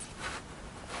was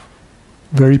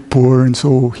very poor, and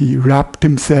so he wrapped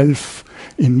himself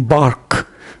in bark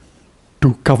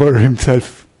to cover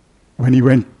himself when he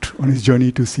went on his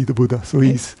journey to see the Buddha. So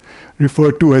he's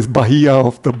referred to as Bahiya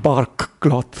of the bark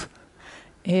cloth.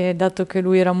 E dato che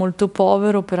lui era molto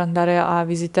povero, per andare a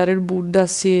visitare il Buddha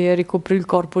si ricoprì il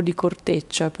corpo di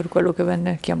corteccia, per quello che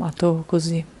venne chiamato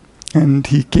così. And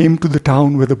he came to the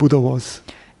town where the Buddha was.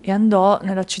 E andò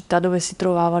nella città dove si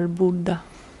trovava il Buddha.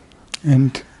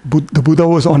 And the Buddha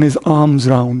was on his arms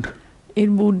round.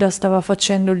 Il Buddha stava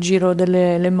facendo il giro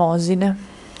delle elemosine.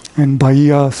 And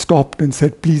Bahiya stopped and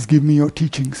said, please give me your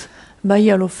teachings.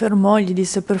 Bahiya lo fermò e gli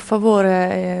disse per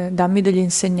favore dammi degli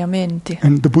insegnamenti.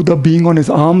 And the Buddha, being on his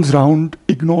arms round,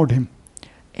 ignored him.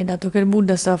 E dato che il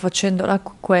Buddha stava facendo la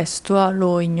questua,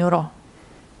 lo ignorò.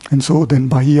 And so then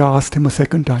Bahiya asked him a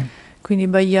second time. Quindi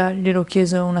Bahiya glielo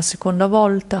chiese una seconda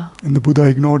volta And the Buddha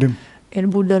ignored him. e il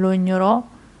Buddha lo ignorò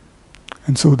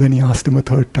And so then he asked him a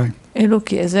third time. e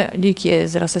gli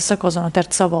chiese la stessa cosa una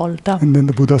terza volta. And then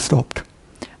the Buddha stopped.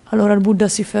 Allora il Buddha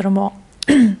si fermò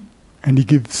And he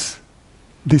gives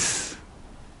this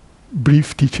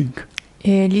brief teaching.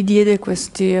 e gli diede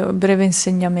questo breve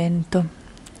insegnamento.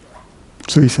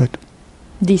 So he said,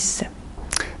 Disse: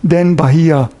 then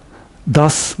Bahiya,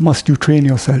 thus must you train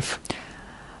yourself.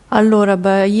 allora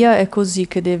Bahiya, è così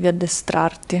che devi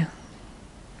addestrarti.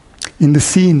 In the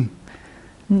scene,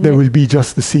 there will be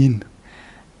just the scene.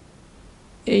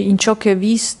 In ciò che hai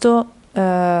visto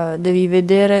devi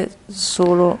vedere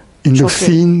solo In ciò the che...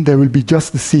 scene, there will be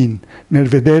just the scene. Nel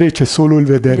vedere c'è solo il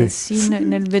vedere.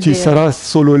 Nel vedere. Ci sarà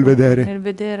solo il vedere. Nel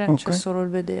vedere Ok. c'è solo il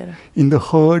vedere. In the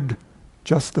heard,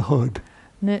 just the heard.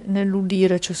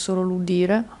 Nell'udire c'è solo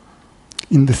l'udire.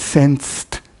 In the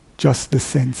sensed, just the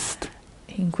sensed.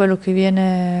 In quello che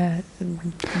viene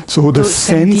So the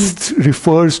sentito. sensed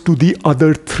refers to the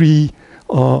other three,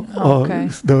 Okay.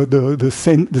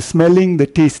 the smelling, the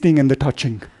tasting, and the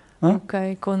touching.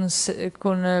 Ok, con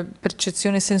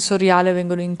percezione sensoriale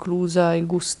vengono inclusa il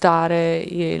gustare,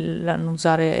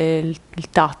 l'annusare e il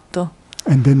tatto.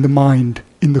 And then the mind.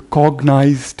 In the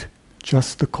cognized,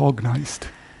 just the cognized.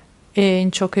 E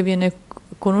in ciò che viene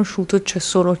conosciuto c'è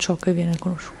solo ciò che viene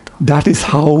conosciuto. That is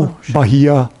how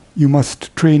Bahiya you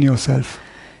must train yourself.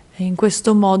 E in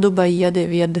questo modo Bahiya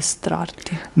devi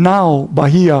addestrarti. Now,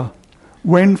 Bahiya,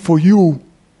 when for you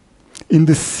in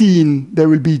the scene there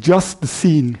will be just the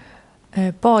scene.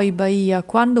 Poi Bahiya,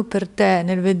 quando per te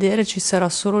nel vedere ci sarà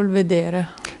solo il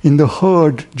vedere, In the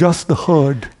heard, just the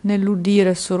heard.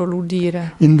 nell'udire solo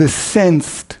l'udire, In the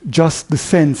sensed, just the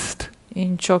sensed.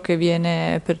 in ciò che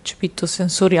viene percepito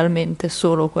sensorialmente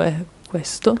solo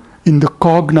questo, In the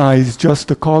cognized, just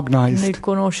the cognized. nel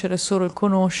conoscere solo il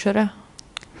conoscere,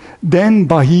 Then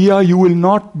Bahiya you will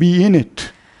not be in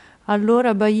it.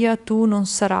 allora Bahiya tu non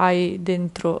sarai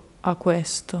dentro a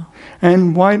questo.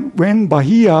 And when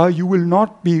Bahiya you will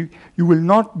not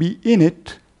be in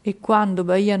it, E quando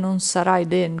Bahiya non sarai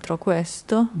dentro a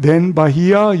questo, then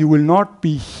Bahiya you will not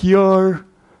be here,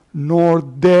 nor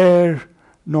there,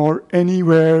 nor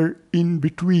anywhere in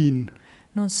between.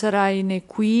 non sarai né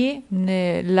qui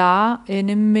né là e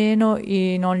nemmeno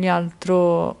in ogni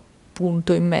altro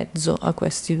punto in mezzo a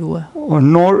questi due. Or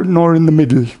nor in the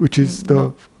middle, which is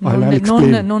the I'll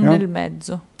explain. Non yeah? nel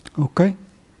mezzo. Okay.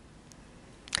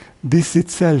 This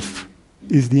itself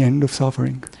is the end of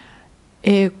suffering.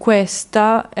 E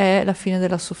questa è la fine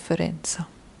della sofferenza.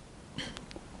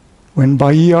 When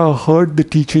Bahiya heard the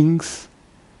teachings,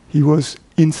 he was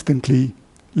instantly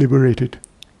liberated.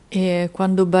 E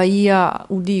quando Bahiya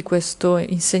udì questo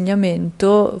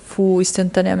insegnamento fu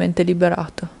istantaneamente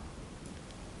liberato.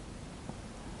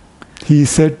 He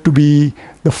is said to be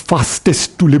the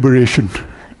fastest to liberation.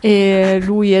 E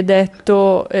lui è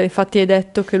detto, infatti è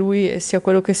detto che lui sia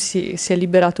quello che si è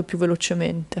liberato più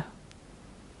velocemente.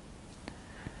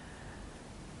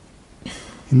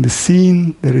 In the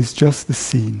scene, there is just the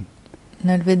scene.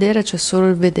 Nel vedere c'è solo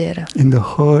il vedere, In the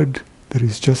heard, there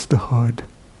is just the heard.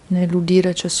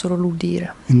 nell'udire c'è solo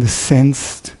l'udire, In the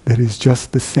sensed, there is just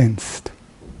the sensed.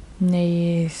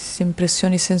 Nelle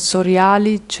impressioni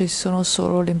sensoriali ci sono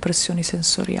solo le impressioni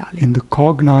sensoriali. In the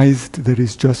cognized, there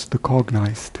is just the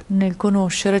cognized. Nel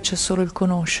conoscere c'è solo il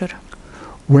conoscere.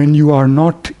 When you are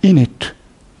not in it,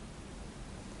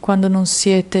 Quando non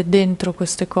siete dentro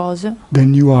queste cose,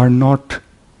 then you are not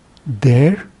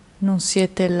there, non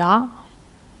siete là,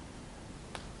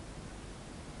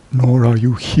 nor are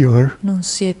you here. non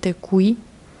siete qui,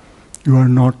 You are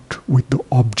not with the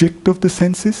object of the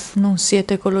senses. non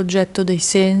siete con l'oggetto dei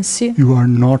sensi, You are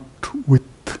not with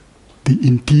the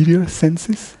interior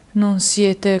senses. non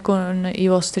siete con i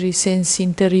vostri sensi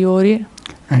interiori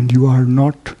And you are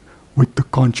not with the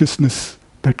consciousness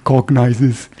that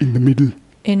cognizes in the middle.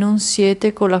 e non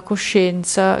siete con la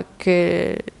coscienza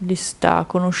che li sta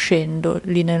conoscendo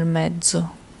lì nel mezzo.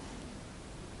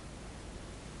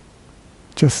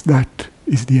 Just that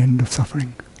is the end of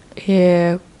suffering.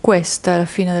 E questa è la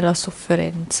fine della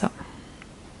sofferenza.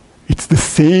 It's the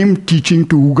same teaching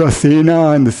to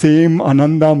Ugasena and the same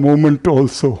Ananda moment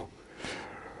also.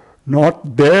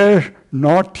 Not there,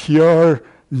 not here,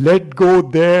 let go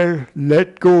there,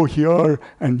 let go here,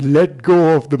 and let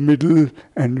go of the middle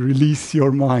and release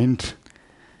your mind.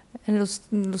 È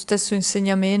lo stesso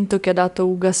insegnamento che ha dato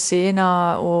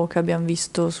Ugasena o che abbiamo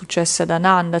visto successe ad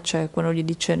Ananda, cioè quello gli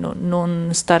dice non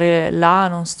stare là,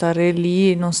 non stare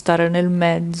lì, non stare nel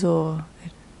mezzo.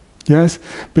 Yes,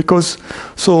 because,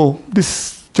 so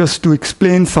this just to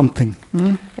explain something.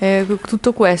 E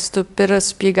tutto questo per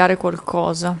spiegare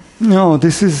qualcosa. No,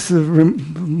 this is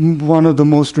one of the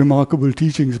most remarkable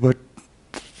teachings, but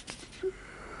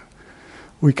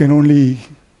we can only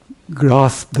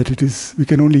grasp that it is, we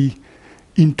can only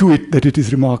intuit that it is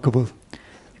remarkable.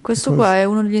 Questo qua è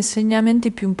uno degli insegnamenti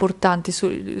più importanti.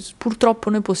 Purtroppo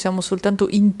noi possiamo soltanto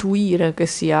intuire che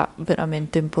sia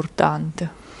veramente importante.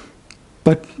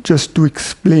 But just to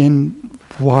explain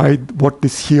what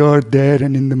this here, there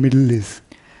and in the middle is.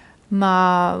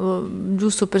 Ma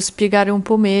giusto per spiegare un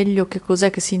po' meglio che cos'è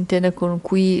che si intende con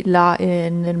qui, là e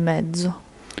nel mezzo.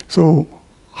 So,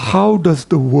 how does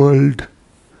the world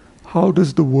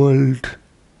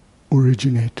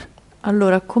originate?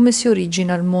 Allora, come si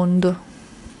origina il mondo?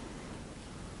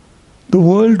 The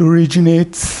world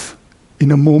originates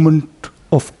in a moment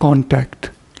of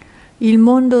contact. Il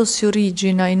mondo si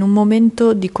origina in un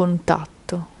momento di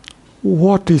contatto.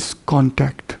 What is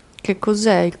contact? Che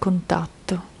cos'è il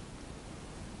contatto?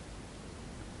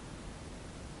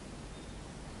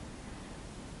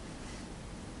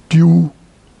 Due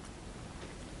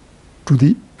to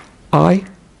the eye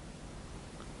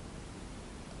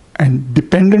and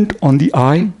dependent on the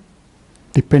eye,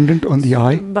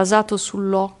 Basato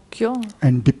sull'occhio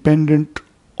and dependent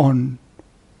on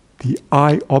the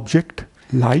eye object,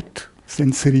 light,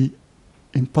 sensory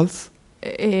impulse.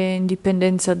 e in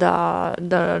dipendenza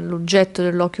dall'oggetto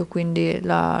dell'occhio, quindi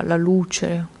la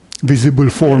luce, Visible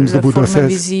forms, the le Buddha forme says.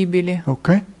 visibili.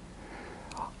 Okay?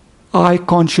 Eye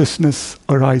consciousness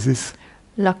arises.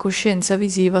 La coscienza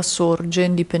visiva sorge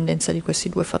in dipendenza di questi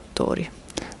due fattori.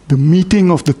 The meeting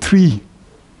of the three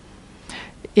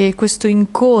E questo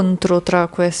incontro tra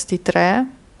questi tre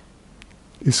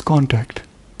is contact.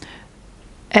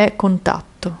 è contatto.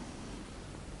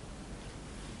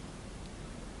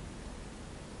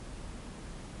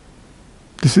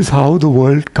 This is how the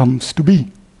world comes to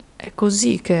be. È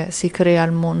così che si crea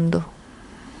il mondo.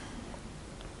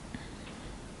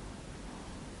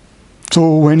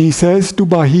 So when he says to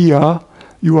Bahiya,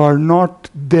 you are not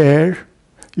there,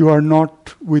 you are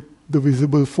not with the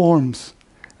visible forms.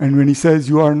 And when he says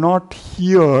you are not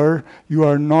here, you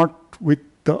are not with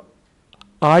the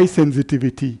eye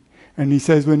sensitivity. And he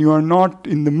says when you are not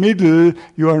in the middle,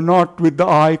 you are not with the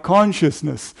eye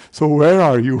consciousness. So where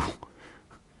are you?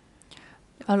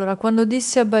 Allora, quando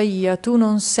disse a Bahia, tu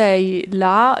non sei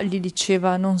là, gli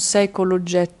diceva non sei con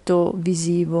l'oggetto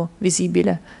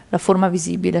visibile, la forma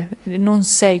visibile. Non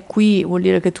sei qui, vuol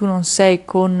dire che tu non sei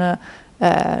con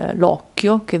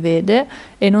l'occhio che vede,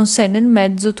 e non sei nel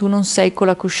mezzo, tu non sei con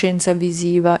la coscienza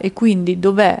visiva. E quindi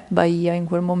dov'è Bahia in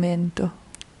quel momento?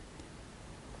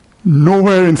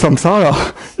 Nowhere in samsara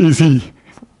is he.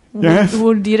 Yes?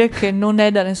 Vuol dire che non è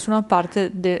da nessuna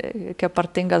parte che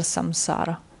appartenga al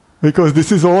samsara. Because this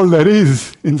is all there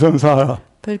is in samsara.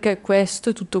 Perché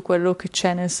questo è tutto quello che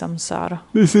c'è nel samsara.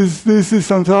 This is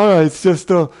samsara. It's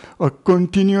just a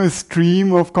continuous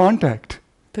stream of contact.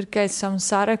 Perché il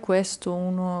samsara è questo,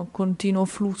 un continuo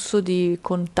flusso di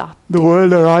contatti. The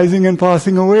world arising and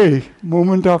passing away,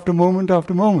 moment after moment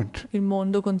after moment. Il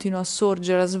mondo continua a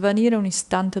sorgere, a svanire un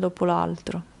istante dopo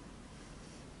l'altro.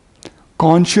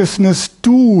 Consciousness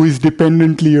too is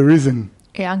dependently arisen.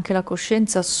 E anche la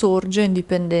coscienza sorge in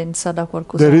dipendenza da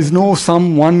There is qualcos'altro. no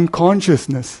some one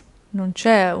consciousness. Non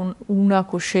c'è una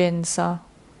coscienza.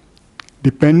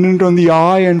 Dependent on the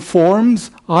I and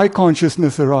forms, I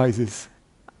consciousness arises.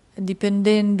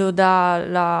 Dipendendo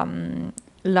dalla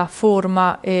la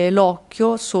forma e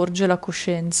l'occhio sorge la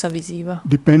coscienza visiva.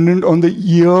 Dependent on the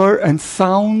ear and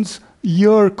sounds,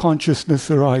 ear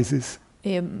consciousness arises.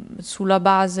 E sulla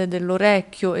base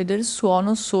dell'orecchio e del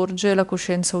suono sorge la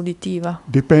coscienza uditiva.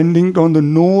 Depending on the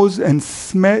nose and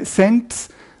sense,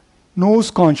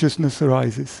 nose consciousness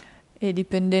arises. E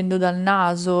dipendendo dal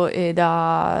naso e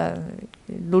dall'odore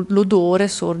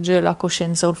sorge la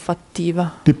coscienza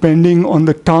olfattiva. Depending on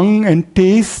the tongue and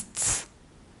tastes,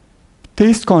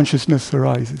 taste consciousness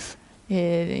arises.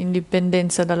 E in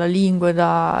dipendenza dalla lingua e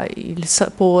dal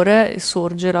sapore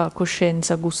sorge la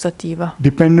coscienza gustativa.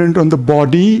 Dependent on the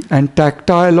body and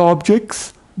tactile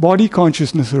objects, body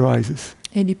consciousness arises.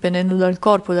 E dipendendo dal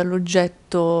corpo e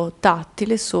dall'oggetto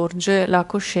tattile sorge la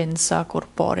coscienza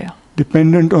corporea.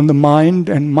 Dependent on the mind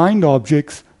and mind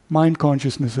objects, mind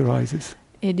consciousness arises.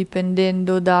 E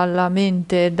dipendendo dalla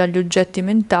mente e dagli oggetti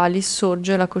mentali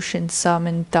sorge la coscienza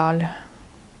mentale.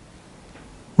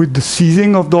 With the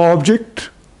ceasing of the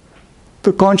object,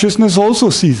 the consciousness also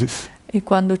ceases. E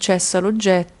quando cessa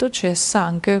l'oggetto, cessa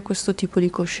anche questo tipo di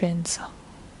coscienza.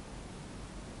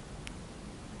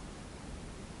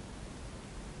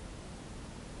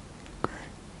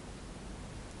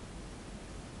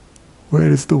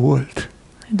 Where is the world?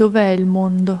 Dov'è il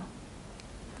mondo?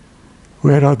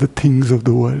 Where are the things of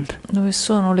the world? Dove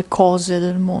sono le cose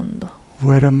del mondo?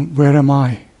 Where am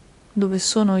I? Dove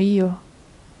sono io?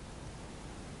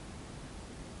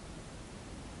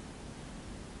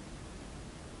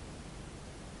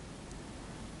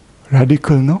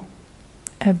 Radical, no?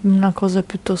 È una cosa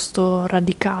piuttosto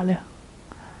radicale.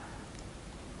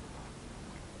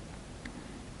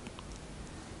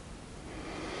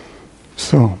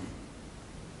 So,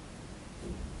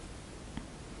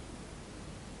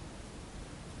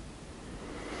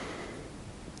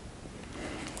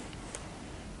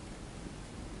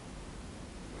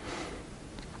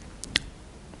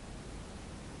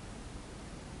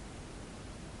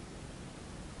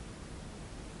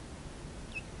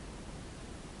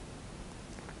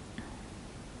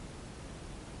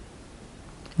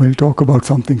 we'll talk about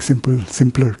something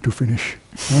simpler to finish.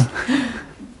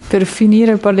 Per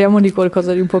finire parliamo di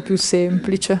qualcosa di un po' più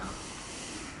semplice.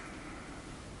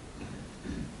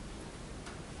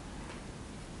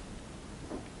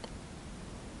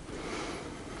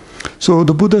 So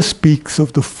the Buddha speaks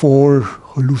of the 4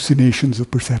 hallucinations of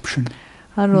perception.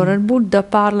 Allora, il Buddha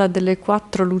parla delle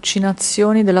 4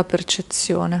 allucinazioni della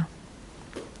percezione.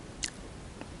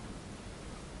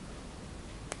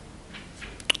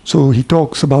 So he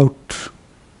talks about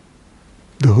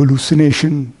the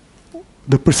hallucination,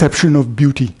 the perception of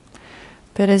beauty.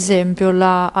 Per esempio,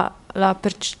 la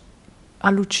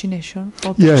hallucination.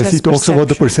 Yes, he talks about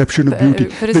the perception of beauty,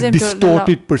 Per the esempio,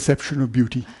 distorted perception of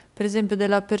beauty. per esempio,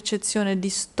 della percezione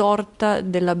distorta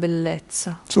della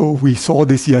bellezza. So we saw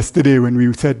this yesterday when we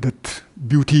said that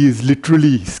beauty is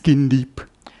literally skin deep.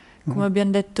 Come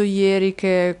abbiamo detto ieri,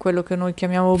 che quello che noi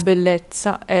chiamiamo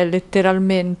bellezza è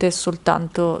letteralmente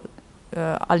soltanto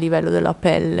a livello della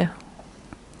pelle.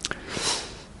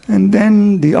 And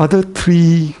then the other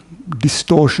 3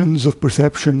 distortions of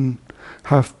perception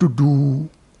have to do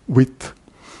with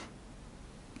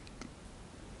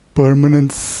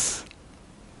permanence,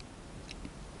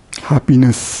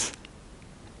 happiness,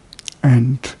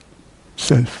 and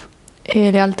self.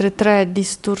 E le altre 3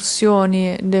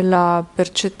 distorsioni della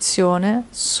percezione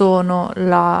sono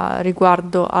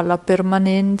riguardo alla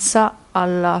permanenza,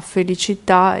 alla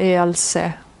felicità e al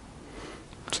sé.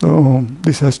 So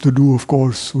this has to do, of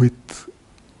course, with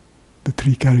the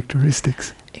 3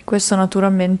 characteristics. E questo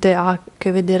naturalmente ha a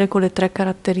che vedere con le 3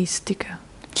 caratteristiche.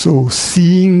 So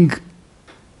seeing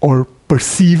or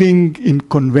perceiving in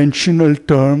conventional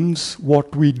terms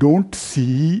what we don't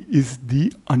see is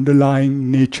the underlying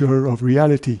nature of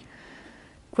reality.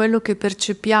 Quello che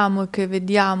percepiamo e che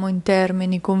vediamo in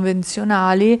termini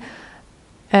convenzionali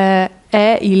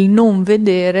è il non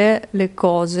vedere le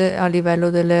cose a livello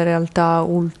delle realtà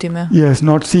ultime. Yes,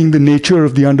 not seeing the nature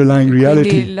of the underlying reality.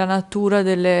 Quindi la natura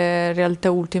delle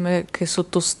realtà ultime che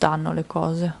sottostanno le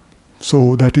cose.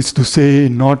 So that is to say,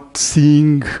 not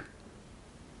seeing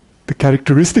the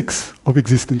characteristics of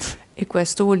existence. E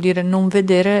questo vuol dire non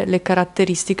vedere le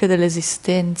caratteristiche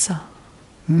dell'esistenza.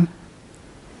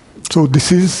 So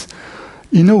this is,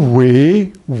 in a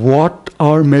way, what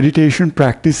our meditation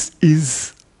practice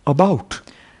is about.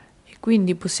 E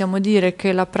quindi possiamo dire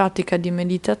che la pratica di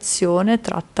meditazione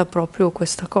tratta proprio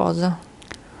questa cosa.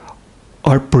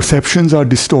 our perceptions are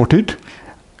distorted,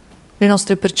 le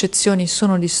nostre percezioni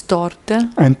sono distorte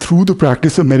and through the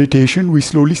practice of meditation we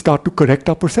slowly start to correct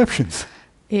our perceptions.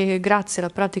 e grazie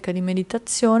alla pratica di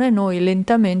meditazione noi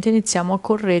lentamente iniziamo a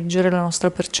correggere la nostra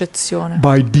percezione,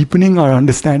 By deepening our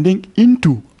understanding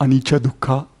into anicca,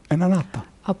 dukkha and anatta.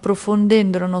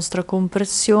 approfondendo la nostra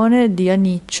comprensione di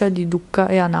anicca, di dukkha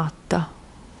e anatta.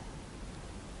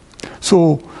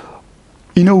 So,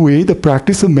 in a way, the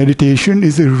practice of meditation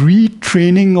is a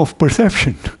retraining of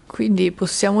perception. Quindi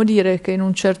possiamo dire che in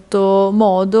un certo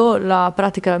modo la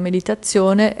pratica della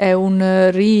meditazione è un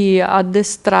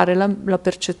riaddestrare la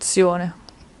percezione.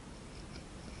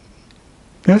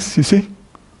 Yes, you see?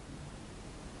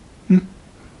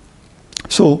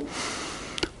 So,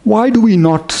 why do we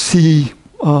not see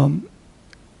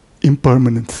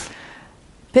impermanence?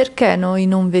 Perché noi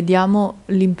non vediamo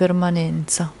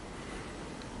l'impermanenza?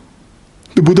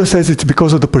 The Buddha says it's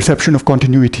because of the perception of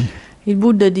continuity. Il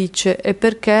Buddha dice è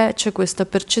perché c'è questa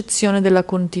percezione della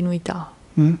continuità.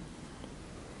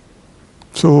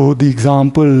 So the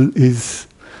example is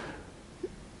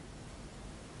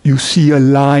you see a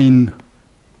line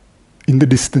in the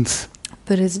distance.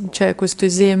 C'è questo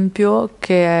esempio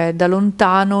che è da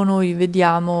lontano noi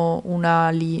vediamo una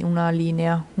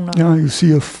linea, Yeah, you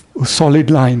see a solid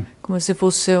line. come se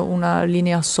fosse una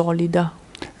linea solida.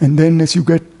 And then as you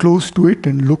get close to it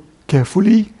and look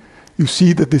carefully, you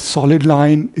see that this solid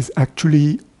line is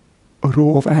actually a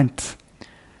row of ants.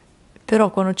 Però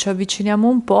quando ci avviciniamo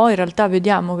un po', in realtà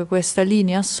vediamo che questa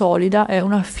linea solida è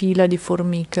una fila di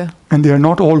formiche. And they are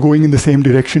not all going in the same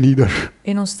direction either.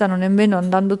 E non stanno nemmeno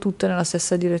andando tutte nella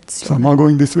stessa direzione. Some are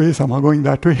going this way, some are going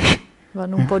that way.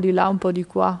 Vanno un po' di là, un po' di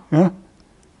qua. Yeah?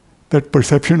 That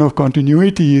perception of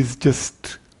continuity is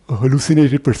just a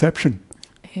hallucinated perception.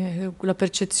 E la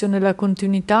percezione della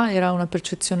continuità era una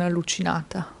percezione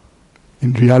allucinata.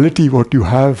 In reality, what you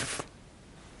have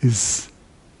is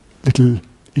little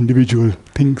individual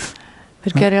things.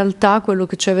 Perché in realtà quello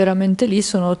che c'è veramente lì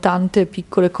sono tante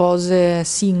piccole cose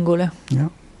singole Yeah?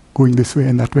 Going this way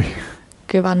and that way.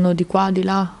 che vanno di qua, di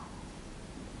là.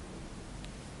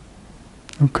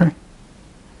 Okay.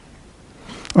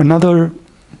 Another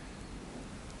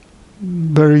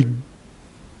very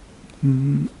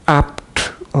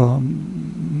apt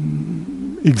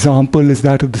example is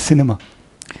that of the cinema.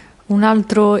 Un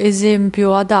altro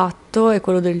esempio adatto è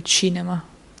quello del cinema,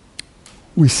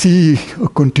 We see a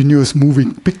continuous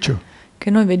moving picture. che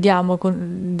noi vediamo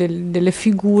delle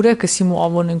figure che si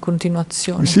muovono in We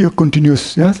continuazione see a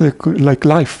continuous, yeah, like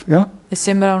life, yeah. e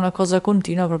sembra una cosa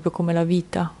continua proprio come la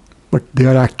vita, But they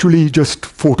are actually just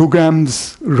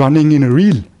photograms running in a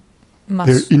reel. ma,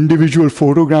 They're individual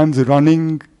photograms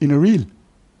running in a reel.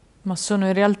 ma sono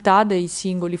in realtà dei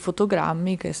singoli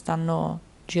fotogrammi che stanno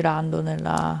girando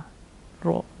nella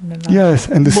Yes,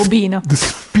 and bobina. the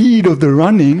speed of the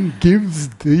running gives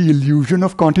the illusion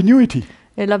of continuity.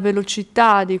 E la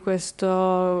velocità di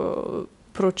questa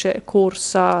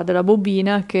corsa della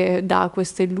bobina che dà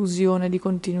questa illusione di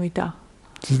continuità.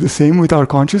 It's the same with our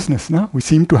consciousness, no? We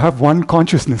seem to have one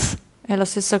consciousness, È la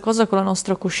stessa cosa con la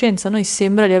nostra coscienza, noi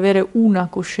sembra di avere una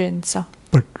coscienza,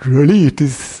 but really it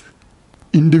is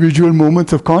individual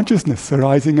moments of consciousness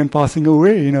arising and passing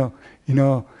away in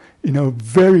a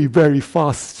very, very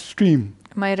fast stream.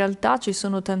 ma in realtà ci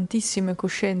sono tantissime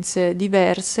coscienze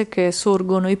diverse che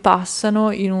sorgono e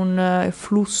passano in un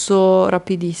flusso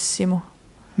rapidissimo.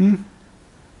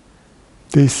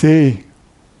 They say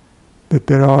that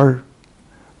there are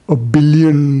a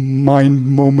billion mind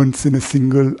moments in a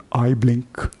single eye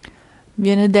blink.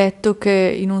 Viene detto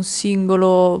che in un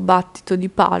singolo battito di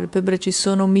palpebre ci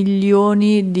sono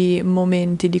milioni di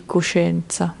momenti di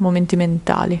coscienza, momenti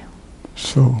mentali.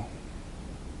 So,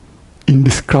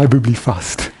 indescribably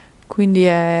fast. Quindi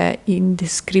è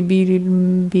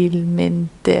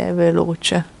indescrivibilmente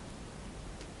veloce.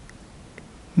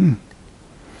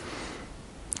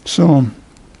 So,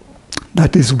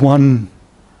 that is one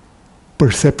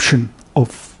perception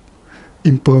of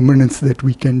impermanence that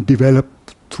we can develop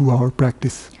through our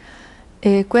practice.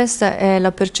 E questa è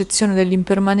la percezione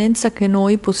dell'impermanenza che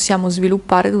noi possiamo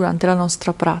sviluppare durante la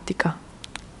nostra pratica.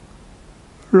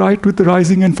 Right with the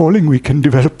rising and falling, we can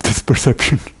develop this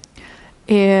perception.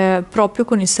 E proprio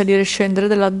con il salire e scendere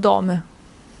dell'addome.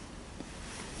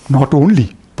 Not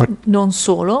only, but Non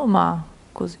solo, ma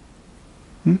così.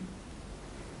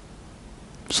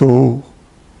 so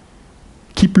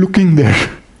keep looking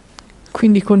there.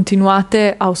 Quindi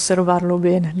continuate a osservarlo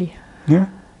bene lì.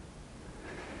 Yeah?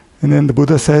 And then the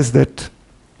Buddha says that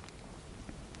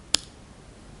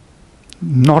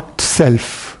not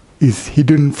self is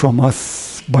hidden from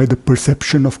us by the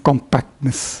perception of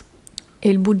compactness. E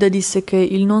il Buddha disse che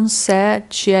il non sé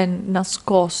ci è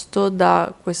nascosto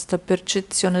da questa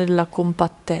percezione della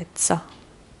compattezza.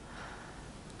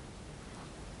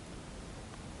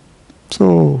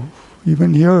 So,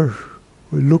 even here,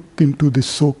 we look into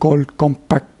this so-called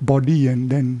compact body and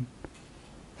then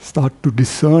start to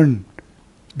discern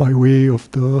by way of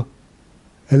the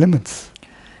elements.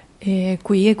 E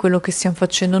qui è quello che stiamo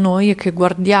facendo noi, è che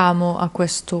guardiamo a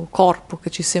questo corpo che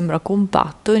ci sembra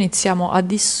compatto e iniziamo a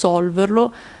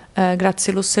dissolverlo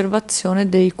grazie all'osservazione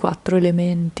dei quattro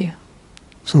elementi.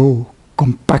 So,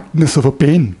 compactness of a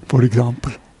pain, for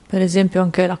example, Per esempio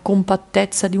anche la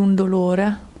compattezza di un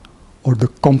dolore or the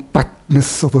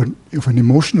compactness of an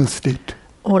emotional state.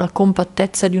 o la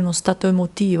compattezza di uno stato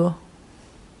emotivo.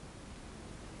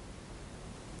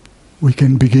 We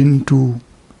can begin to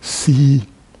see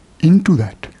into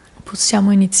that.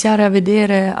 Possiamo iniziare a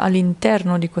vedere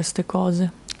all'interno di queste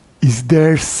cose. Is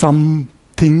there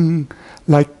something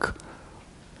like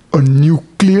a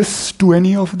nucleus to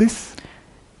any of this?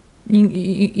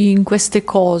 In queste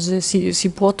cose si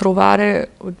può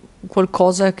trovare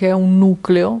qualcosa che è un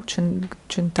nucleo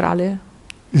centrale.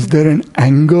 Is there an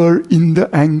anger in the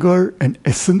anger, an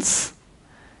essence?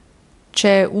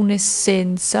 C'è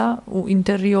un'essenza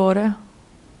interiore?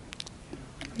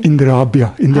 In the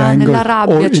rabbia, in the anger, nella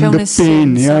rabbia or c'è in the pain?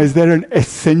 un'essenza. Yeah? Is there an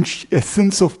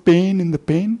essence of pain in the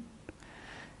pain?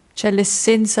 C'è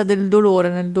l'essenza del dolore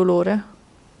nel dolore?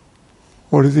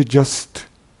 Or is it just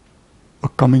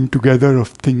a coming together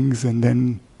of things and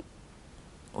then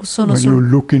O sono, when you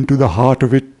look into the heart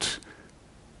of it,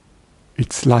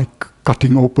 it's like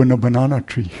cutting open a banana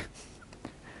tree?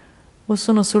 o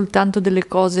sono soltanto delle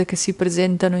cose che si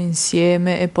presentano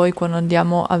insieme e poi quando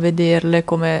andiamo a vederle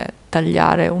come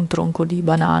tagliare un tronco di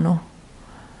banano?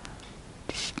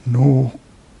 No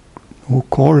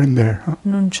core in there. Huh?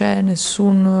 Non c'è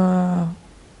nessun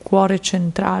cuore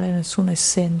centrale, nessuna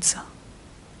essenza.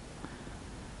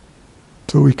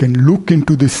 So we can look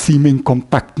into the seeming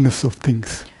compactness of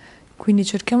things. Quindi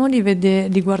cerchiamo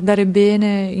di guardare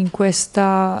bene in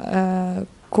questa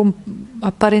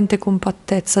apparente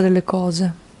compattezza delle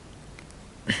cose.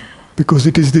 Because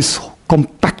it is this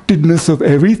compactedness of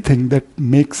everything that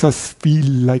makes us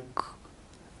feel like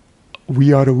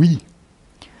we are a we.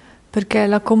 Perché è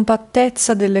la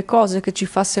compattezza delle cose che ci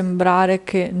fa sembrare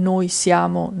che noi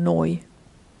siamo noi.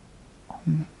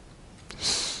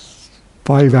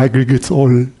 5 aggregates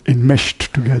all enmeshed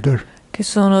together. Che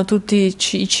sono tutti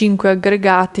i 5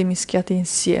 aggregati mischiati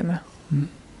insieme.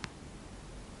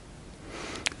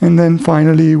 And then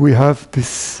finally we have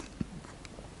this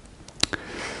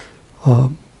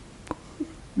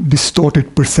distorted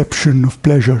perception of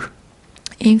pleasure.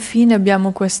 E infine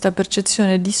abbiamo questa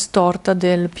percezione distorta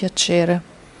del piacere.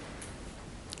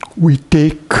 We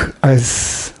take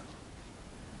as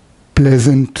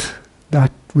pleasant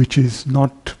that which is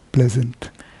not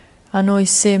pleasant. A noi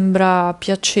sembra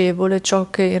piacevole ciò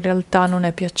che in realtà non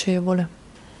è piacevole.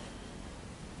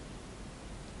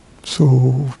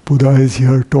 So Buddha is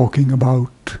here talking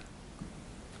about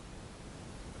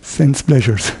sense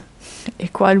pleasures. E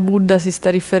qua il Buddha si sta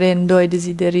riferendo ai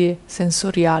desideri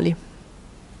sensoriali.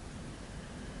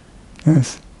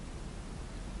 Yes.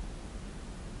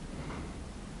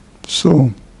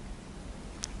 So,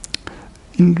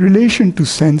 in relation to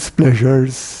sense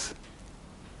pleasures,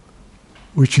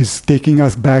 which is taking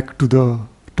us back to the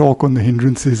talk on the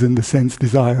hindrances and the sense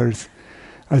desires,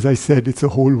 as I said, it's a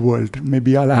whole world.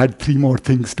 Maybe I'll add 3 more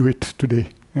things to it today.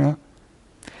 Yeah?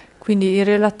 Quindi in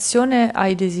relazione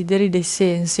ai desideri dei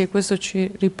sensi, e questo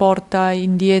ci riporta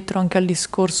indietro anche al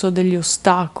discorso degli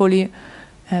ostacoli,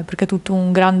 perché è tutto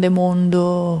un grande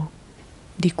mondo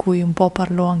di cui un po'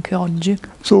 parlo anche oggi.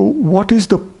 So, what is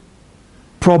the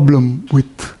problem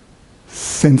with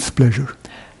sense pleasure?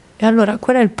 E allora,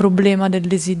 qual è il problema del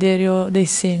desiderio dei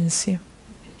sensi?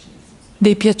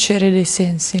 Dei piaceri dei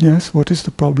sensi? Yes, what is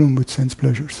the problem with sense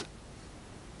pleasures?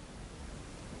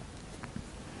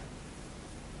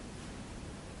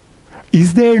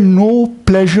 Is there no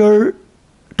pleasure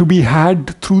to be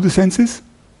had through the senses?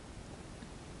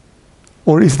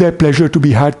 Or is there pleasure to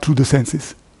be had through the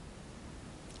senses?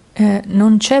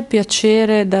 Non c'è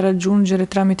piacere da raggiungere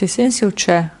tramite i sensi o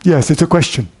c'è? Yes, it's a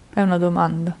question. È una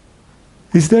domanda.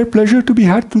 Is there pleasure to be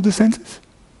had through the senses?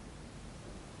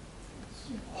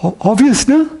 Obvious,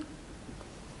 no?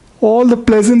 All the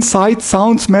pleasant sights,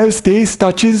 sounds, smells, tastes,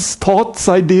 touches, thoughts,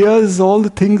 ideas, all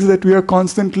the things that we are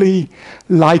constantly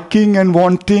liking and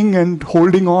wanting and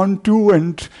holding on to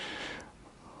and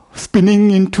spinning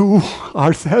into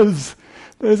ourselves,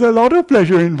 There's a lot of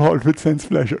pleasure involved with sense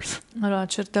pleasures. Allora,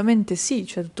 certamente sì,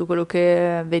 cioè tutto quello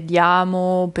che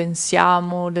vediamo,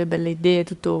 pensiamo, le belle idee,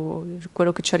 tutto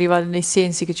quello che ci arriva nei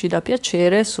sensi che ci dà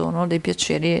piacere sono dei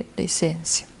piaceri dei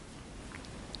sensi.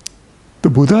 The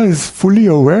Buddha is fully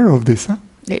aware of this.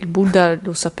 E il Buddha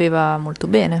lo sapeva molto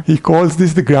bene. He calls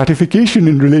this the gratification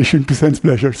in relation to sense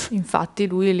pleasures. Infatti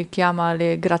lui li chiama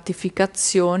le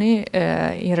gratificazioni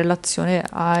in relazione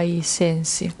ai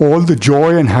sensi. All the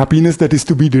joy and happiness that is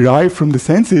to be derived from the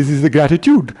senses is the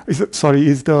gratitude.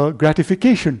 Is the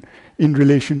gratification in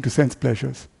relation to sense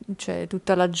pleasures. Cioè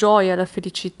tutta la gioia, la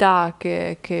felicità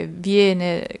che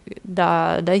viene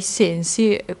dai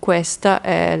sensi, questa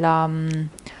è la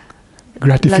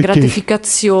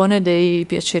gratificazione dei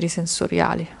piaceri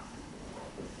sensoriali.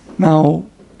 Now,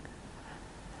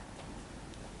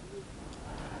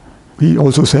 he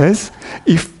also says,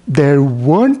 if there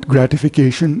weren't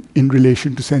gratification in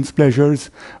relation to sense pleasures,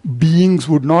 beings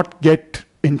would not get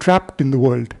entrapped in the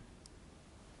world.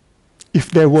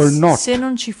 If there were not. Se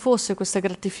non ci fosse questa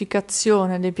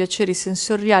gratificazione dei piaceri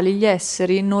sensoriali, gli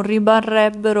esseri non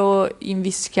rimarrebbero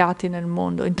invischiati nel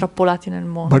mondo, intrappolati nel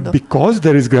mondo. But because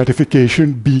there is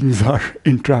gratification, beings are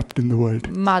entrapped in the world.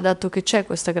 Ma dato che c'è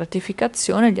questa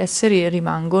gratificazione, gli esseri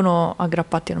rimangono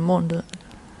aggrappati al mondo.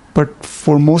 But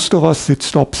for most of us it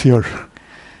stops here.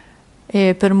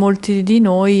 E per molti di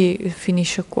noi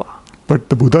finisce qua. But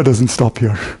the Buddha doesn't stop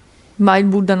here. Ma il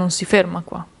Buddha non si ferma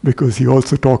qua. Because he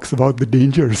also talks about the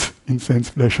dangers in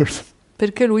sense pleasures.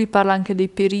 Perché lui parla anche dei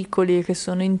pericoli che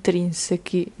sono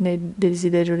intrinseci nel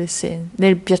desiderio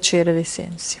nel piacere dei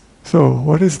sensi. So,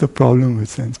 what is the problem with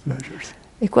sense pleasures?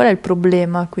 E qual è il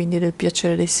problema quindi del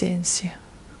piacere dei sensi?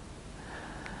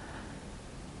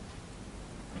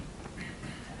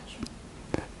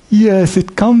 Yes,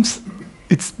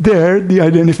 it's there, the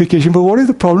identification, but what is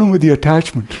the problem with the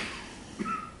attachment?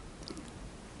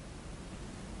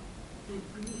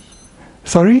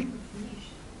 Sorry?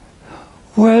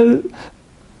 Well,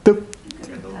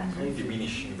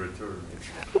 diminishing return.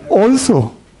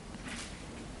 Also.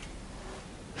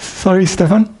 Sorry,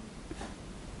 Stefan?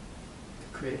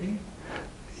 Creating?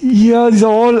 Yeah,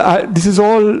 this is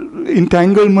all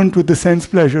entanglement with the sense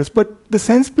pleasures, but the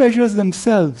sense pleasures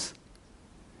themselves,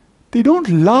 they don't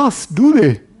last, do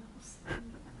they?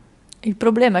 Il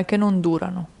problema è che non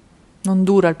durano. Non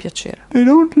dura il piacere. They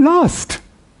don't last.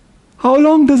 How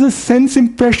long does a sense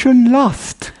impression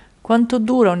last? Quanto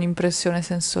dura un'impressione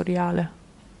sensoriale?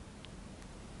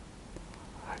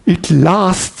 It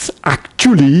lasts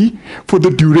actually for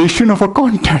the duration of a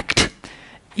contact.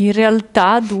 In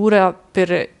realtà dura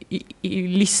per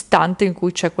l'istante in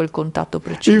cui c'è quel contatto If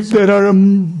preciso. there are a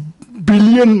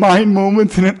billion mind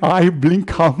moments in an eye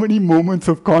blink, how many moments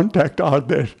of contact are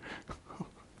there?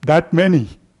 That many.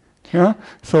 Yeah?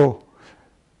 So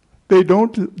they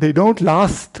don't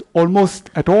last almost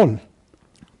at all.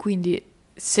 Quindi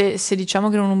se diciamo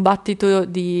che in un battito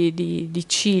di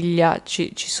ciglia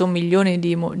ci sono milioni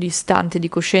di istanti di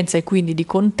coscienza e quindi di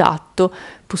contatto,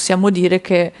 possiamo dire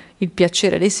che il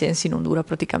piacere dei sensi non dura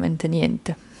praticamente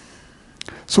niente.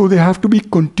 So they have to be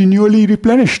continually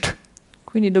replenished.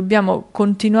 Quindi dobbiamo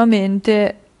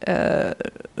continuamente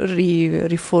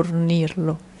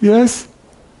rifornirlo. Yes?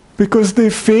 Because they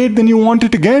fade, then you want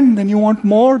it again, then you want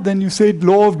more, then you say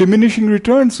law of diminishing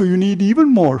returns, so you need even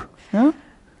more. Yeah?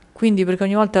 Quindi perché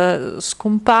ogni volta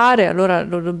scompare, allora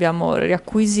lo dobbiamo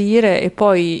riacquisire e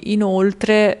poi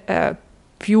inoltre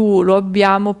più lo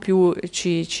abbiamo, più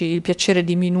il piacere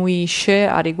diminuisce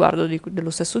a riguardo dello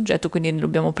stesso oggetto, quindi ne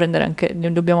dobbiamo prendere anche,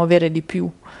 ne dobbiamo avere di più.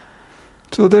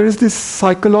 So there is this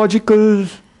psychological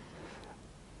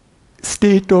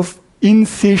state of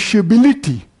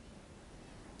insatiability.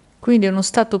 Quindi è uno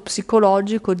stato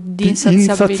psicologico di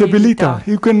insaziabilità.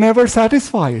 You can never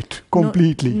satisfy it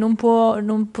completely. Non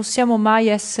possiamo mai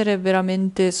essere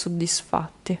veramente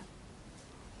soddisfatti.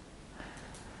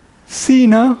 See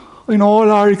now, in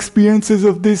all our experiences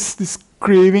of this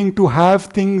craving to have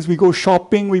things, we go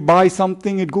shopping, we buy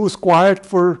something, it goes quiet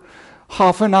for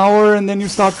half an hour and then you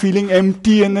start feeling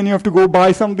empty and then you have to go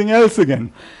buy something else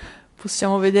again.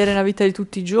 Possiamo vedere nella vita di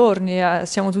tutti i giorni,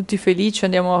 siamo tutti felici,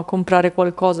 andiamo a comprare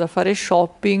qualcosa, a fare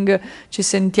shopping, ci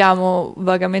sentiamo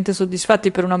vagamente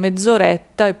soddisfatti per una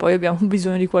mezz'oretta e poi abbiamo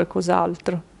bisogno di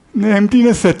qualcos'altro. The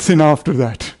emptiness sets in after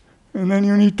that and then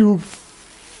you need to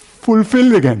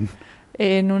fulfill again.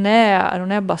 E non è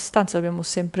abbastanza, dobbiamo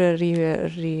sempre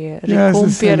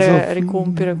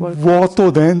ricompiere qualcosa. Vuoto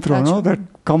dentro, no? That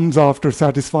comes after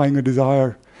satisfying a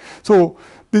desire. So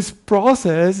this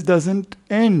process doesn't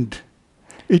end.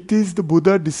 It is, the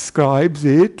Buddha describes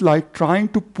it like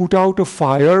trying to put out a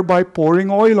fire by pouring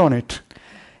oil on it.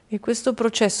 E questo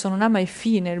processo non ha mai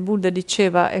fine. Il Buddha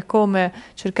diceva è come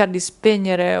cercare di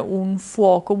spegnere un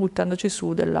fuoco buttandoci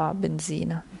su della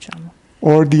benzina, diciamo.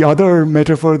 Or the other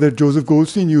metaphor that Joseph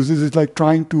Goldstein uses is like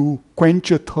trying to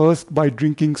quench a thirst by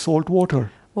drinking salt water.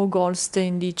 O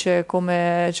Goldstein dice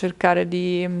come cercare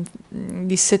di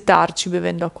setarci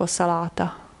bevendo acqua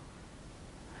salata.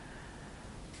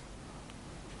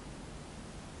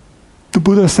 The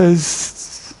Buddha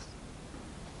says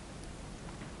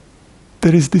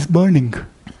there is this burning.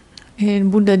 E il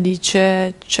Buddha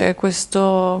dice c'è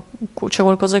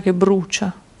qualcosa che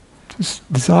brucia. This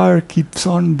desire keeps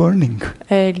on burning.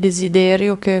 È il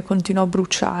desiderio che continua a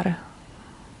bruciare.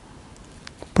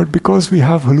 But because we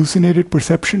have hallucinated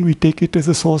perception, we take it as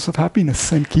a source of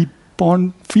happiness and keep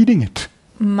on feeding it.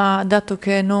 Ma dato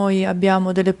che noi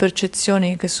abbiamo delle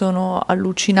percezioni che sono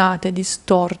allucinate,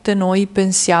 distorte, noi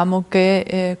pensiamo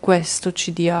che questo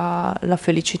ci dia la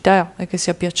felicità e che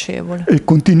sia piacevole. E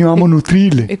continuiamo a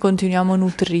nutrirle. E continuiamo a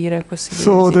nutrire questi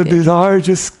So the desideri. desire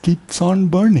just keeps on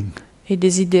burning. E i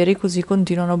desideri così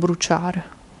continuano a bruciare.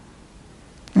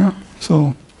 Yeah.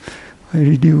 So I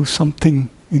read you something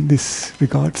in this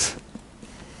regards.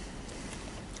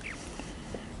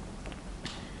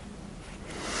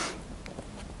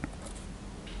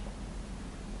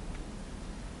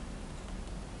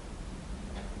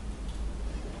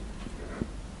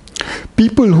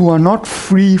 People who are not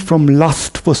free from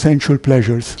lust for sensual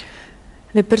pleasures,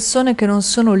 Le persone che non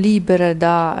sono libere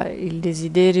dal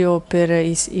desiderio per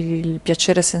il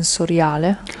piacere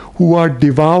sensoriale, who are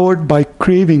devoured by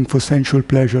craving for sensual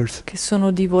pleasures, che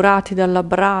sono divorati dalla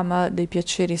brama dei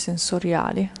piaceri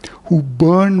sensoriali, who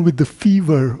burn with the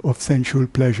fever of sensual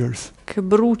pleasures, che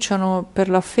bruciano per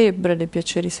la febbre dei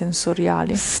piaceri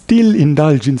sensoriali, still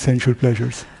indulge in sensual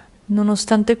pleasures.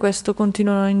 nonostante questo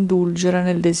continuano a indulgere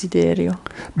nel desiderio.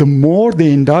 The more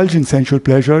they indulge in sensual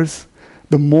pleasures,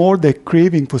 the more their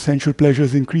craving for sensual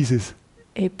pleasures increases.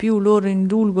 E più loro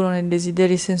indulgono nei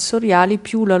desideri sensoriali,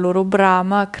 più la loro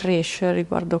brama cresce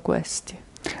riguardo a questi.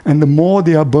 And the more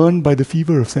they are burned by the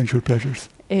fever of sensual pleasures.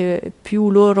 E più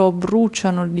loro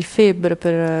bruciano di febbre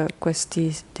per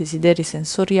questi desideri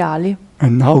sensoriali.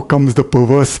 And now comes the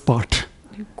perverse part.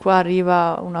 Qua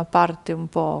arriva una parte un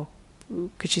po'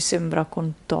 che ci sembra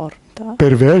contorta.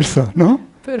 Perversa, no?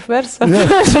 Perversa.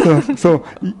 Yes.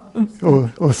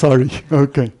 Sorry.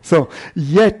 Okay. So,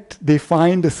 yet they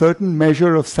find a certain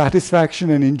measure of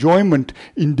satisfaction and enjoyment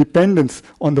in dependence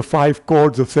on the 5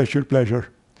 chords of sexual pleasure.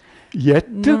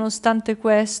 Yet Nonostante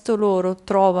questo, loro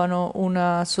trovano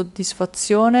una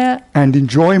soddisfazione and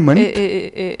enjoyment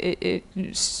e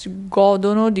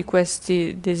godono di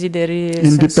questi desideri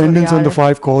in dependence on the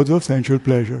sensoriali. 5 chords of sensual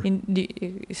pleasure.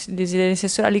 Desideri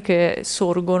sessuali che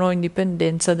sorgono in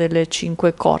dipendenza delle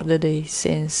 5 corde dei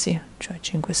sensi, cioè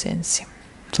 5 sensi.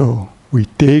 So, we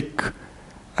take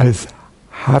as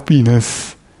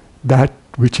happiness that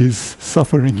which is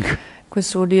suffering.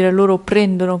 Questo vuol dire loro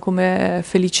prendono come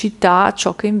felicità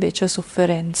ciò che invece è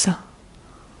sofferenza.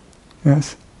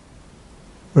 Yes.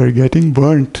 We're getting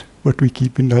burnt, but we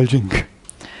keep indulging.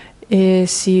 E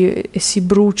si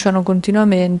bruciano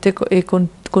continuamente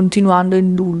continuando a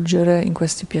indulgere in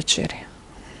questi piaceri.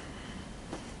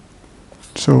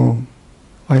 So,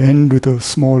 I end with a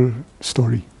small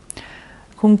story.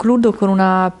 Concludo con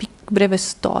una breve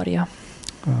storia.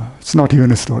 It's not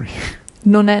even a story.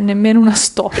 Non è nemmeno una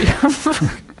storia.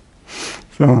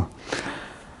 So,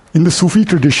 in the Sufi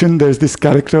tradition, there's this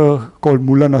character called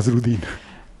Mullah Nasruddin.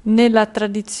 Nella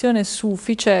tradizione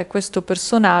sufi c'è questo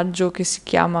personaggio che si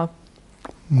chiama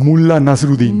Mullah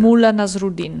Nasruddin. Mullah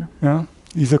Nasruddin, Yeah?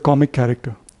 He's a comic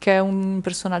character. che è un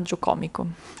personaggio comico.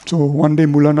 So one day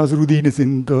Mullah Nasruddin is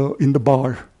in the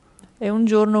bar E un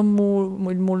giorno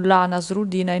il Mullah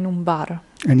Nasruddin è in un bar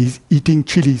and he's eating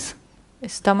chilies. e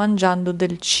sta mangiando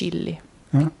del chilli,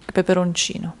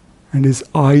 peperoncino. And his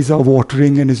eyes are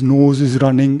watering and his nose is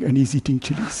running and he's eating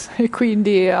chilies. E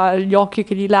quindi ha gli occhi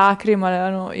che gli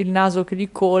lacrimano, il naso che gli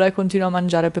cola e continua a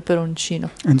mangiare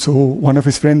peperoncino. And so one of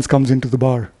his friends comes into the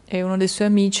bar E uno dei suoi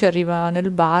amici arriva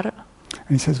nel bar and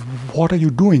he says, "What are you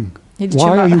doing? e dice: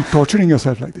 Why are you ma torturing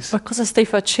yourself like this?" cosa stai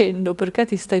facendo? Perché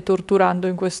ti stai torturando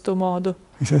in questo modo?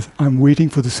 He says, "I'm waiting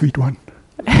for the sweet one."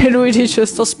 E lui dice: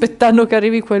 sto aspettando che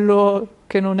arrivi quello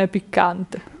che non è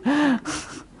piccante.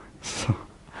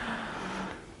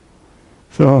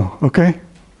 So, okay,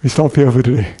 we stop here for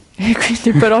today. E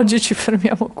quindi per oggi ci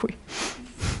fermiamo qui.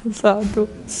 Sadhu,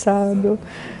 sadhu,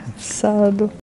 sadhu.